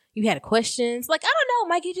 and you had questions. Like, I don't know,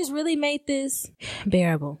 Mike. You just really made this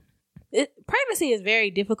bearable. Pregnancy is very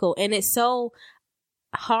difficult, and it's so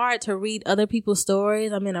hard to read other people's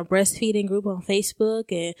stories. I'm in a breastfeeding group on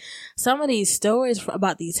Facebook, and some of these stories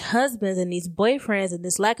about these husbands and these boyfriends and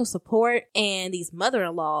this lack of support and these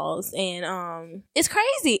mother-in-laws, and it's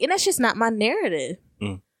crazy, and that's just not my narrative.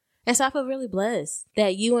 And so I feel really blessed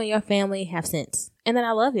that you and your family have sense, and that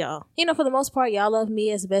I love y'all. You know, for the most part, y'all love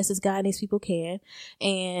me as best as God and these people can.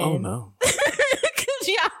 And oh no, because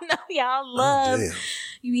y'all know y'all love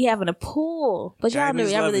you be having a pool, but y'all know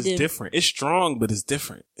y'all really do. Different. It's strong, but it's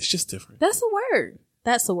different. It's just different. That's the word.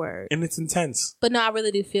 That's the word. And it's intense. But no, I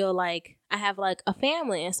really do feel like I have like a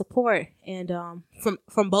family and support, and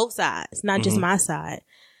from both sides, not just my side,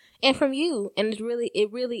 and from you. And it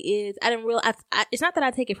really is. I didn't realize. It's not that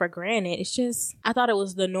I take it for granted. It's just I thought it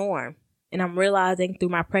was the norm, and I'm realizing through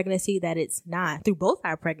my pregnancy that it's not. Through both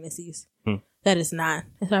our pregnancies, that it's not.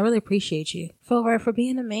 And so I really appreciate you for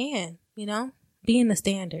being a man. You know. Being the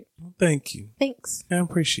standard. Thank you. Thanks. I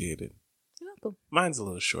appreciate it. You're welcome. Mine's a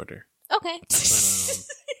little shorter. Okay. But,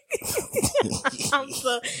 I'm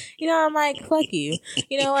so, you know, I'm like, fuck you.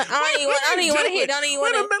 You know what? I don't even want to hear. Don't even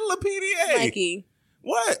want to. We're in the middle of PDA. Mikey.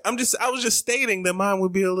 What? I was just stating that mine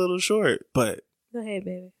would be a little short. But go ahead,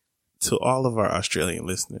 baby. To all of our Australian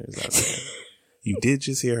listeners out there, you did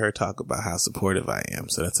just hear her talk about how supportive I am.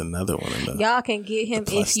 So that's another one in the y'all can get him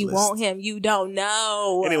if you want him. You don't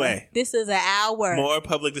know. Anyway. This is an hour. More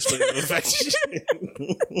public displays of affection.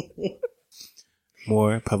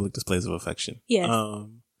 More public displays of affection. Yes.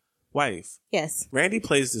 Wife. Yes. Randy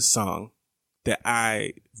plays this song that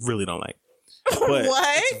I really don't like. But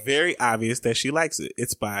what? It's very obvious that she likes it.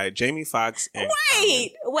 It's by Jamie Foxx and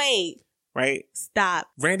Wait. Right? Stop.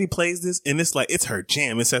 Randy plays this, and it's like, it's her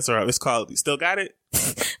jam. It sets her up. It's called You Still Got It?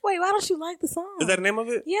 Wait, why don't you like the song? Is that the name of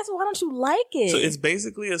it? Yes, why don't you like it? So it's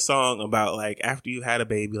basically a song about, like, after you had a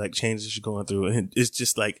baby, like, changes you're going through. And it's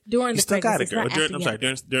just like, during you the still got it, girl.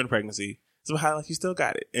 pregnancy. During the pregnancy. So how, like, you still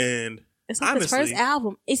got it. And it's like honestly, his first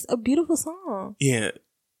album. It's a beautiful song. Yeah.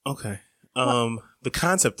 Okay. The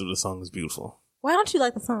concept of the song is beautiful. Why don't you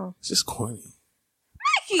like the song? It's just corny.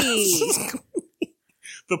 Mikey!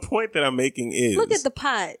 The point that I'm making is... Look at the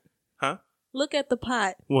pot. Huh? Look at the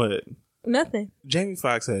pot. What? Nothing. Jamie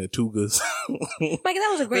Foxx had two good songs. Mikey, that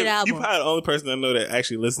was a great album. You're probably the only person I know that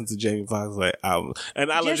actually listens to Jamie Foxx like albums.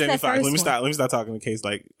 And I love Jamie Foxx. Let me stop talking in case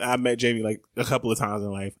like I met Jamie like a couple of times in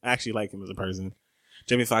life. I actually like him as a person.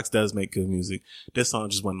 Jamie Foxx does make good music. This song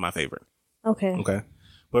just wasn't my favorite. Okay.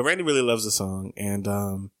 But Randy really loves the song, and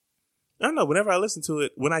I don't know, whenever I listen to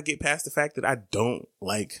it, when I get past the fact that I don't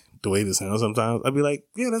like the way this sounds sometimes, I'll be like,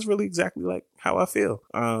 yeah, that's really exactly like how I feel.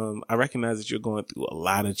 I recognize that you're going through a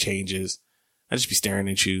lot of changes. I just be staring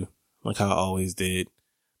at you like how I always did.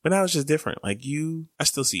 But now it's just different. Like I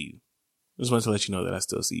still see you. I just wanted to let you know that I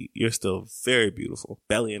still see you. You're still very beautiful,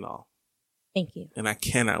 belly and all. Thank you. And I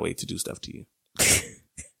cannot wait to do stuff to you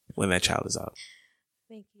when that child is out.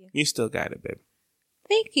 Thank you. You still got it, babe.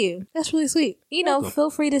 Thank you. That's really sweet. You know, feel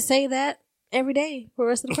free to say that every day for the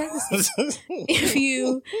rest of the pregnancy. If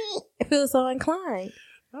you feel so inclined.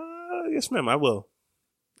 Yes, ma'am, I will.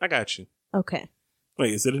 I got you. Okay.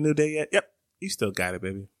 Wait, is it a new day yet? Yep. You still got it,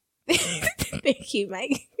 baby. Thank you,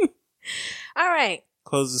 Mike. All right.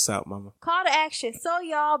 Close this out, mama. Call to action. So,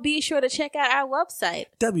 y'all, be sure to check out our website.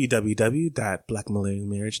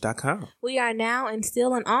 www.blackmillennialmarriage.com. We are now and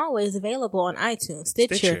still and always available on iTunes,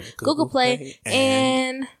 Stitcher, Google Play,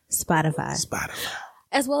 and Spotify.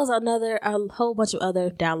 As well as a whole bunch of other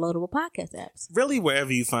downloadable podcast apps. Really,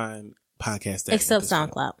 wherever you find podcast apps. Except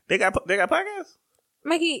SoundCloud. They got podcasts?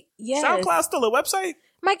 Mikey, yes. SoundCloud's still a website?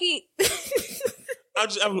 Mikey.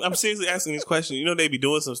 I'm seriously asking these questions. You know they be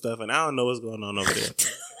doing some stuff, and I don't know what's going on over there.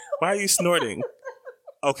 Why are you snorting?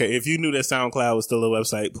 Okay, if you knew that SoundCloud was still a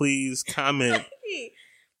website, please comment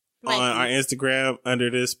on our Instagram under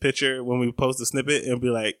this picture when we post a snippet and be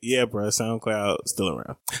like, yeah, bro, SoundCloud still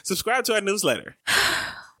around. Subscribe to our newsletter.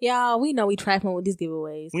 Y'all, we know we trifling with these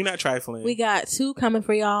giveaways. We not trifling. We got 2 coming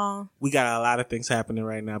for y'all. We got a lot of things happening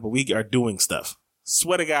right now, but we are doing stuff.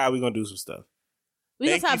 Swear to God, we're going to do some stuff. We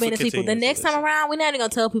gonna stop being people. The next time around, we're not even gonna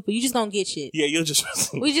tell people. You just gonna get shit. Yeah, you'll just.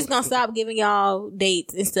 We just gonna stop giving y'all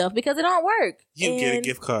dates and stuff because it don't work. You get a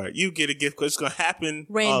gift card. It's gonna happen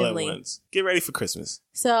randomly. All at once. Get ready for Christmas.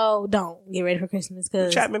 So don't get ready for Christmas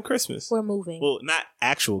because Chapman Christmas. We're moving. Well, not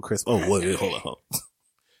actual Christmas. Oh, wait, hold on.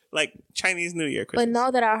 Like Chinese New Year Christmas. But know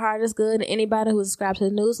that our heart is good, and anybody who subscribes to the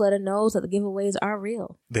newsletter knows that the giveaways are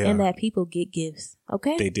real and that people get gifts.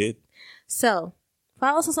 Okay, they did. So.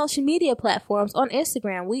 Follow us on social media platforms. On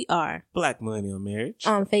Instagram, we are Black Millennial Marriage.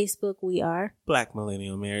 On Facebook, we are Black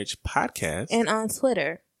Millennial Marriage Podcast. And on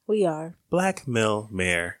Twitter, we are Black Mill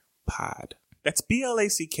Mare Pod. That's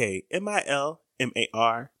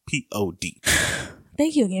BlackMilmarPod.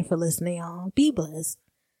 Thank you again for listening, y'all. Be blessed.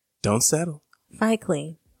 Don't settle. Fight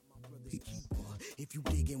clean. If you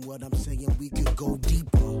digging what I'm saying, we could go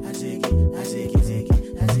deeper. I dig it, I dig it, dig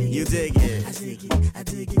it, I dig it. You dig it, I dig it, I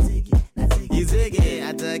dig it, dig it. You dig it,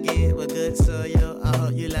 I dug it, we're good, so yo, I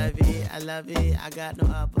hope you love it, I love it, I got no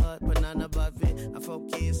upper, but none above it, I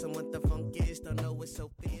focus on what the funk is, don't know what's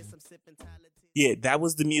so fierce, I'm sipping Tyler. Yeah, that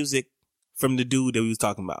was the music from the dude that we was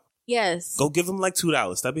talking about. Yes. Go give him like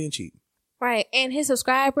 $2, stop being cheap. Right, and his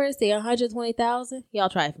subscribers, they 120,000, y'all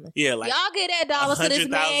trifling. Yeah, like y'all get that dollar so this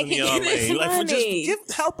man can get this money. Like,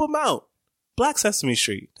 just help him out. Black Sesame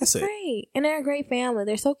Street. That's it. Right. And they're a great family.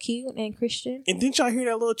 They're so cute and Christian. And didn't y'all hear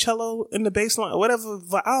that little cello in the bass line? Whatever,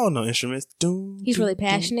 I don't know instruments. He's really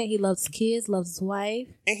passionate. He loves his kids, loves his wife.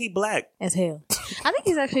 And he black. As hell. I think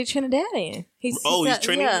he's actually Trinidadian. He's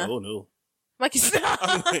Trinidadian? Yeah. Oh, no. Like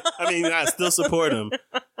I mean, I still support him.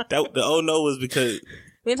 The oh no was because...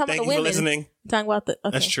 We're talking about the women. For listening. We're talking about the...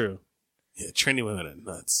 Okay. That's true. Yeah, Trinity women are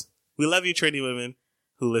nuts. We love you, Trinity women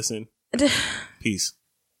who listen. Peace.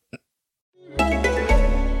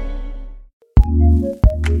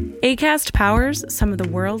 Acast powers some of the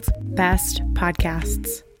world's best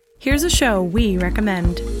podcasts. Here's a show we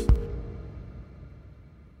recommend.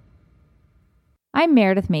 I'm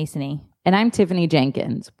Meredith Masony. And I'm Tiffany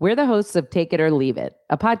Jenkins. We're the hosts of Take It or Leave It,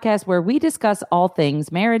 a podcast where we discuss all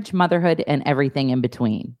things marriage, motherhood, and everything in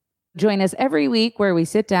between. Join us every week where we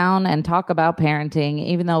sit down and talk about parenting,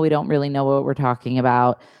 even though we don't really know what we're talking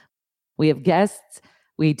about. We have guests,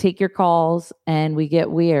 we take your calls, and we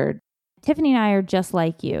get weird. Tiffany and I are just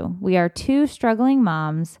like you. We are 2 struggling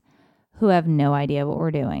moms who have no idea what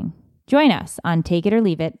we're doing. Join us on Take It or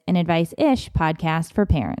Leave It, an advice-ish podcast for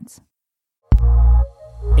parents.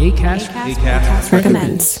 Acast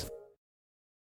recommends.